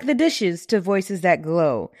 Connect the dishes to voices that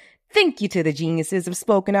glow. Thank you to the geniuses of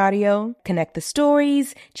spoken audio. Connect the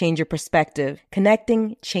stories, change your perspective.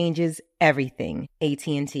 Connecting changes everything.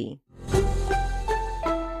 AT&T.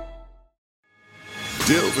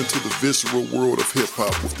 Delve into the visceral world of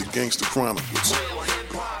hip-hop with the Gangster Chronicles,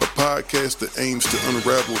 a podcast that aims to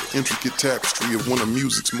unravel the intricate tapestry of one of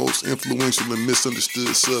music's most influential and misunderstood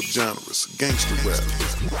subgenres, gangster rap.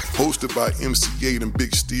 Hosted by MC8 and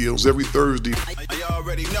Big Steel every Thursday,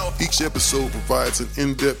 each episode provides an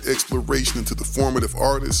in-depth exploration into the formative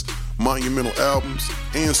artists, monumental albums,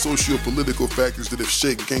 and socio-political factors that have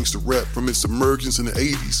shaped gangster rap from its emergence in the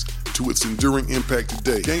 80s to its enduring impact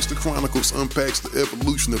today. Gangster Chronicles unpacks the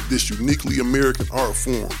evolution of this uniquely American art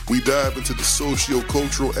form. We dive into the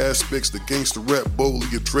socio-cultural aspects that gangster rap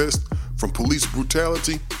boldly addressed, from police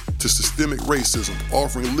brutality to systemic racism,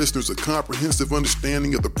 offering listeners a comprehensive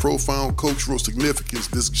understanding of the profound cultural significance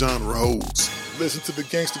this genre holds. Listen to the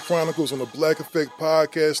Gangster Chronicles on the Black Effect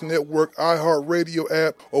Podcast Network, iHeartRadio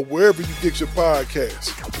app, or wherever you get your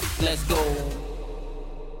podcasts. Let's go.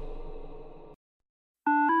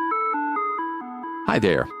 Hi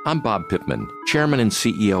there, I'm Bob Pittman, Chairman and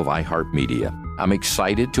CEO of iHeartMedia. I'm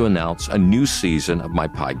excited to announce a new season of my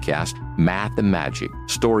podcast, Math and Magic,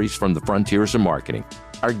 Stories from the Frontiers of Marketing.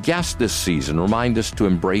 Our guests this season remind us to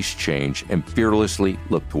embrace change and fearlessly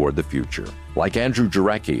look toward the future. Like Andrew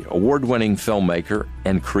Jarecki, award-winning filmmaker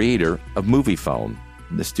and creator of Moviefone.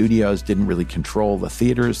 The studios didn't really control the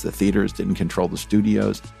theaters didn't control the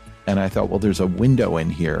studios. And I thought, well, there's a window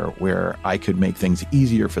in here where I could make things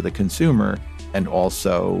easier for the consumer and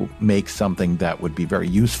also make something that would be very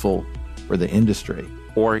useful for the industry.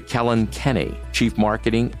 Or Kellen Kenny, Chief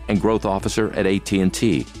Marketing and Growth Officer at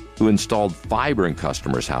AT&T, who installed fiber in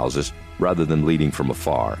customers' houses rather than leading from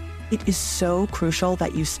afar. It is so crucial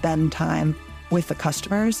that you spend time with the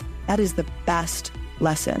customers. That is the best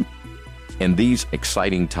lesson. In these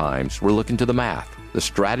exciting times, we're looking to the math, the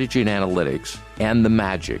strategy and analytics, and the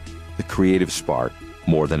magic, the creative spark,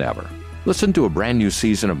 more than ever. Listen to a brand new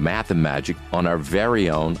season of Math and Magic on our very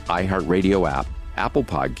own iHeartRadio app, Apple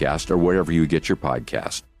Podcast, or wherever you get your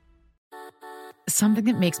podcast. Something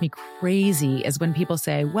that makes me crazy is when people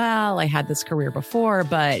say, well, I had this career before,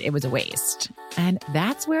 but it was a waste. And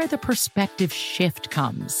that's where the perspective shift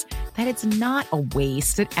comes, that it's not a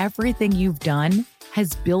waste, that everything you've done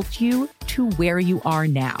has built you to where you are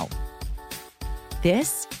now.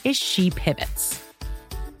 This is She Pivots,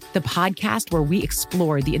 the podcast where we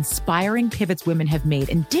explore the inspiring pivots women have made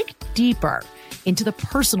and dig deeper into the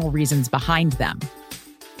personal reasons behind them.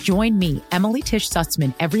 Join me, Emily Tish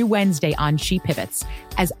Sussman, every Wednesday on She Pivots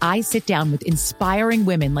as I sit down with inspiring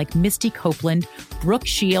women like Misty Copeland, Brooke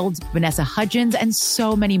Shields, Vanessa Hudgens, and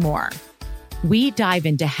so many more. We dive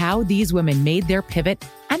into how these women made their pivot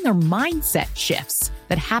and their mindset shifts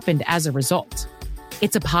that happened as a result.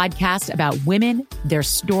 It's a podcast about women, their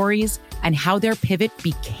stories, and how their pivot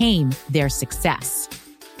became their success.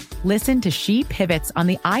 Listen to She Pivots on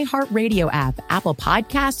the iHeartRadio app, Apple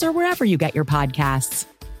Podcasts, or wherever you get your podcasts.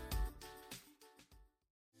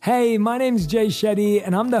 Hey, my name's Jay Shetty,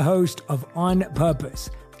 and I'm the host of On Purpose.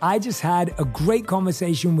 I just had a great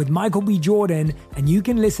conversation with Michael B. Jordan, and you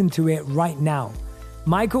can listen to it right now.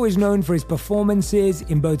 Michael is known for his performances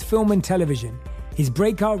in both film and television. His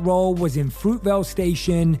breakout role was in Fruitvale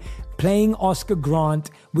Station, playing Oscar Grant,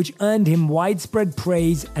 which earned him widespread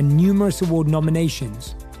praise and numerous award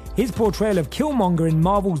nominations. His portrayal of Killmonger in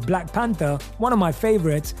Marvel's Black Panther, one of my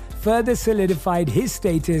favorites, further solidified his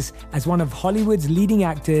status as one of Hollywood's leading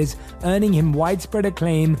actors, earning him widespread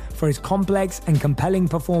acclaim for his complex and compelling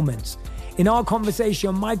performance. In our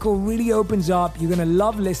conversation, Michael really opens up. You're going to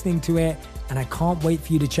love listening to it, and I can't wait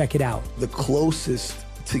for you to check it out. The closest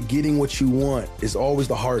to getting what you want is always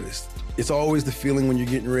the hardest. It's always the feeling when you're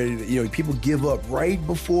getting ready to, people give up right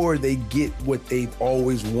before they get what they've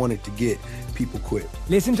always wanted to get. People quit.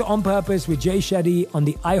 Listen to On Purpose with Jay Shetty on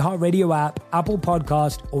the iHeartRadio app, Apple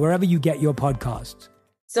Podcast, or wherever you get your podcasts.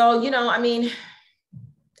 So,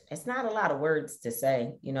 it's not a lot of words to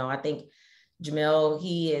say. I think Jamil,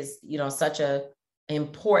 he is, such a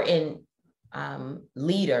important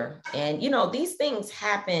leader. And, these things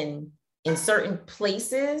happen in certain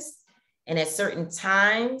places and at certain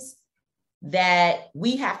times that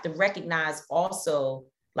we have to recognize also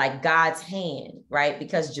like God's hand, right?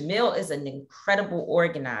 Because Jamil is an incredible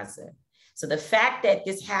organizer. So the fact that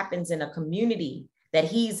this happens in a community that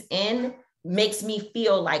he's in makes me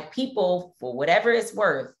feel like people, for whatever it's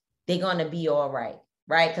worth, they're going to be all right,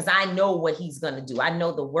 right? Because I know what he's going to do. I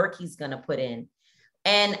know the work he's going to put in.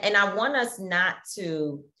 And I want us not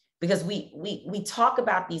to, because we talk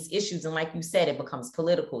about these issues, and like you said, it becomes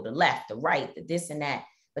political, the left, the right, the this and that.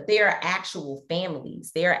 But there are actual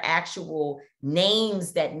families, there are actual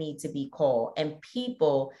names that need to be called and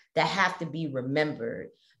people that have to be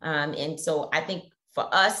remembered. And so I think for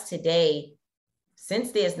us today,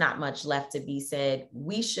 since there's not much left to be said,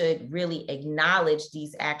 we should really acknowledge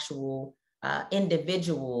these actual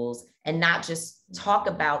individuals and not just talk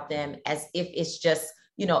about them as if it's just,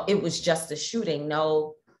 it was just a shooting.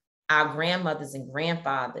 No, our grandmothers and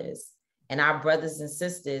grandfathers and our brothers and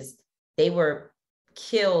sisters, they were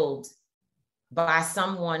killed by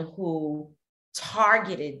someone who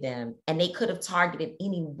targeted them, and they could have targeted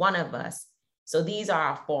any one of us. So these are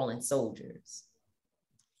our fallen soldiers.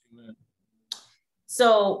 Amen.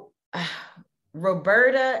 So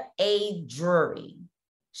Roberta A. Drury,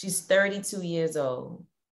 she's 32 years old.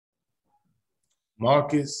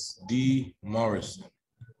 Marcus D. Morrison,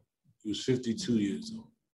 he was 52 years old.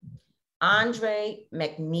 Andre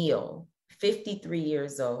McNeil, 53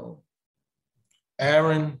 years old.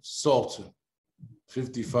 Aaron Salter,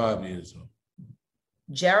 55 years old.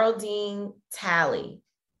 Geraldine Talley,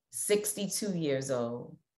 62 years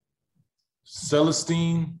old.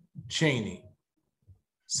 Celestine Cheney,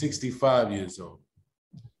 65 years old.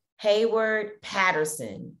 Hayward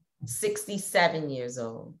Patterson, 67 years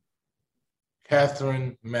old.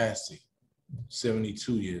 Catherine Massey,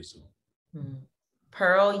 72 years old.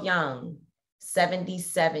 Pearl Young,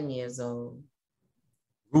 77 years old.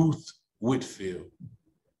 Ruth Whitfield,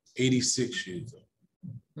 86 years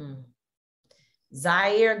old.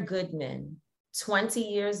 Zaire Goodman, 20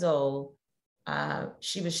 years old.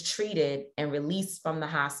 She was treated and released from the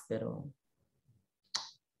hospital.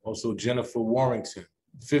 Also, Jennifer Warrington,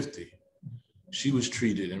 50. She was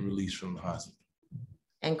treated and released from the hospital.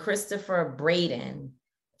 And Christopher Braden,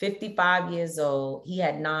 55 years old. He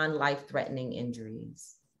had non-life-threatening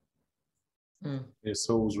injuries. Their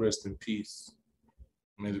souls rest in peace.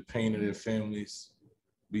 May the pain of their families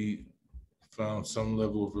be found some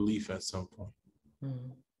level of relief at some point.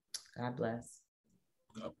 God bless.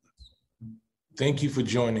 God bless. Thank you for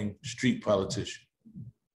joining Street Politician.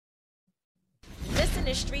 Listen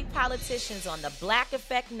to Street Politicians on the Black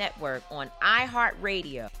Effect Network on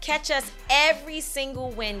iHeartRadio. Catch us every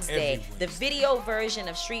single Wednesday. The video version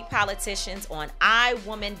of Street Politicians on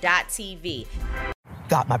iWoman.tv.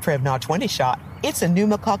 Got my Prevnar 20 shot. It's a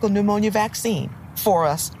pneumococcal pneumonia vaccine. For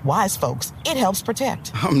us, wise folks, it helps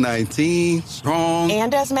protect. I'm 19, strong.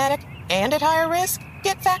 And asthmatic, and at higher risk.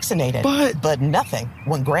 Get vaccinated. But nothing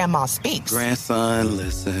when grandma speaks. Grandson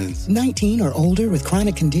listens. 19 or older with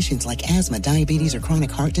chronic conditions like asthma, diabetes, or chronic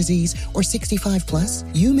heart disease, or 65 plus,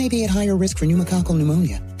 you may be at higher risk for pneumococcal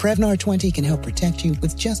pneumonia. Prevnar 20 can help protect you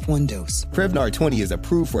with just one dose. Prevnar 20 is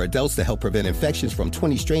approved for adults to help prevent infections from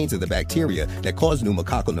 20 strains of the bacteria that cause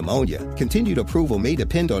pneumococcal pneumonia. Continued approval may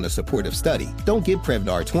depend on a supportive study. Don't give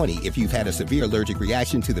Prevnar 20 if you've had a severe allergic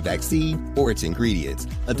reaction to the vaccine or its ingredients.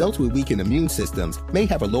 Adults with weakened immune systems may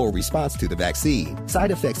have a lower response to the vaccine.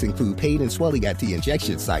 Side effects include pain and swelling at the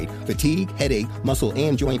injection site, fatigue, headache, muscle,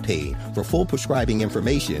 and joint pain. For full prescribing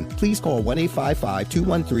information, please call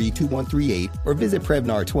 1-855-213-2138 or visit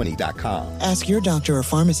Prevnar20.com. Ask your doctor or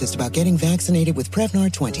pharmacist about getting vaccinated with Prevnar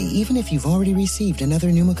 20, even if you've already received another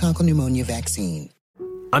pneumococcal pneumonia vaccine.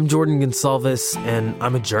 I'm Jordan Gonsalves, and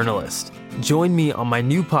I'm a journalist. Join me on my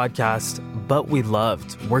new podcast, But We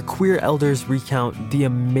Loved, where queer elders recount the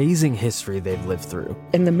amazing history they've lived through.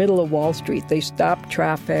 In the middle of Wall Street, they stopped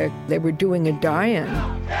traffic. They were doing a die-in.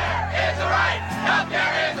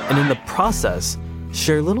 And in the process,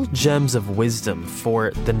 share little gems of wisdom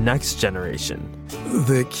for the next generation.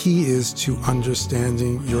 The key is to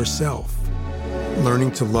understanding yourself,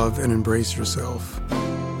 learning to love and embrace yourself.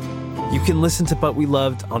 You can listen to But We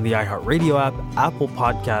Loved on the iHeartRadio app, Apple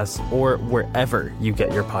Podcasts, or wherever you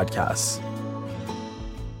get your podcasts.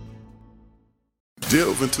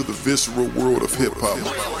 Delve into the visceral world of hip-hop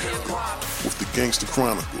with the Gangster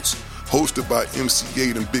Chronicles, hosted by MC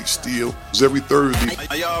Gate and Big Steel. Every Thursday, a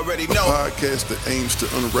podcast that aims to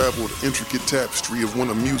unravel the intricate tapestry of one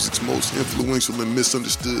of music's most influential and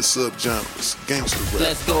misunderstood subgenres, gangster rap.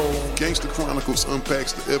 Let's go. Gangster Chronicles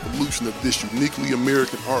unpacks the evolution of this uniquely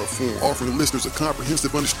American art form, offering listeners a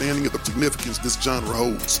comprehensive understanding of the significance this genre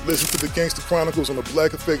holds. Listen to the Gangster Chronicles on the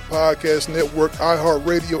Black Effect Podcast Network,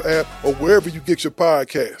 iHeartRadio app, or wherever you get your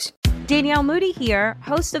podcasts. Danielle Moody here,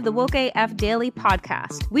 host of the Woke AF Daily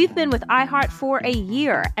podcast. We've been with iHeart for a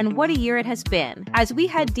year, and what a year it has been. As we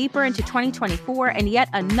head deeper into 2024 and yet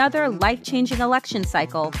another life-changing election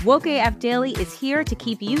cycle, Woke AF Daily is here to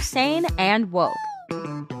keep you sane and woke.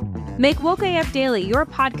 Make Woke AF Daily your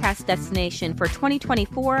podcast destination for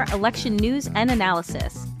 2024 election news and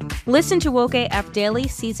analysis. Listen to Woke AF Daily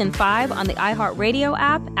Season 5 on the iHeartRadio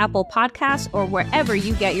app, Apple Podcasts, or wherever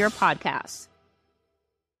you get your podcasts.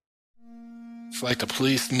 It's like the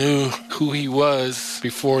police knew who he was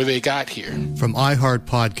before they got here. From iHeart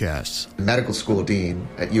Podcasts. The medical school dean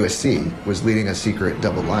at USC was leading a secret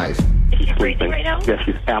double life. Is he breathing right now? Yes,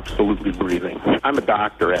 he's absolutely breathing. I'm a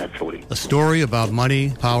doctor, actually. A story about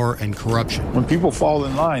money, power, and corruption. When people fall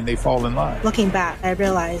in line, they fall in line. Looking back, I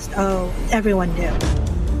realized, everyone knew.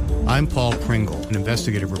 I'm Paul Pringle, an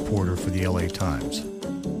investigative reporter for the LA Times.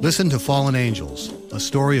 Listen to Fallen Angels, a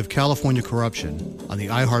story of California corruption on the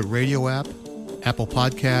iHeartRadio app, Apple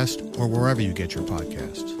Podcast, or wherever you get your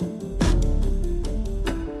podcasts.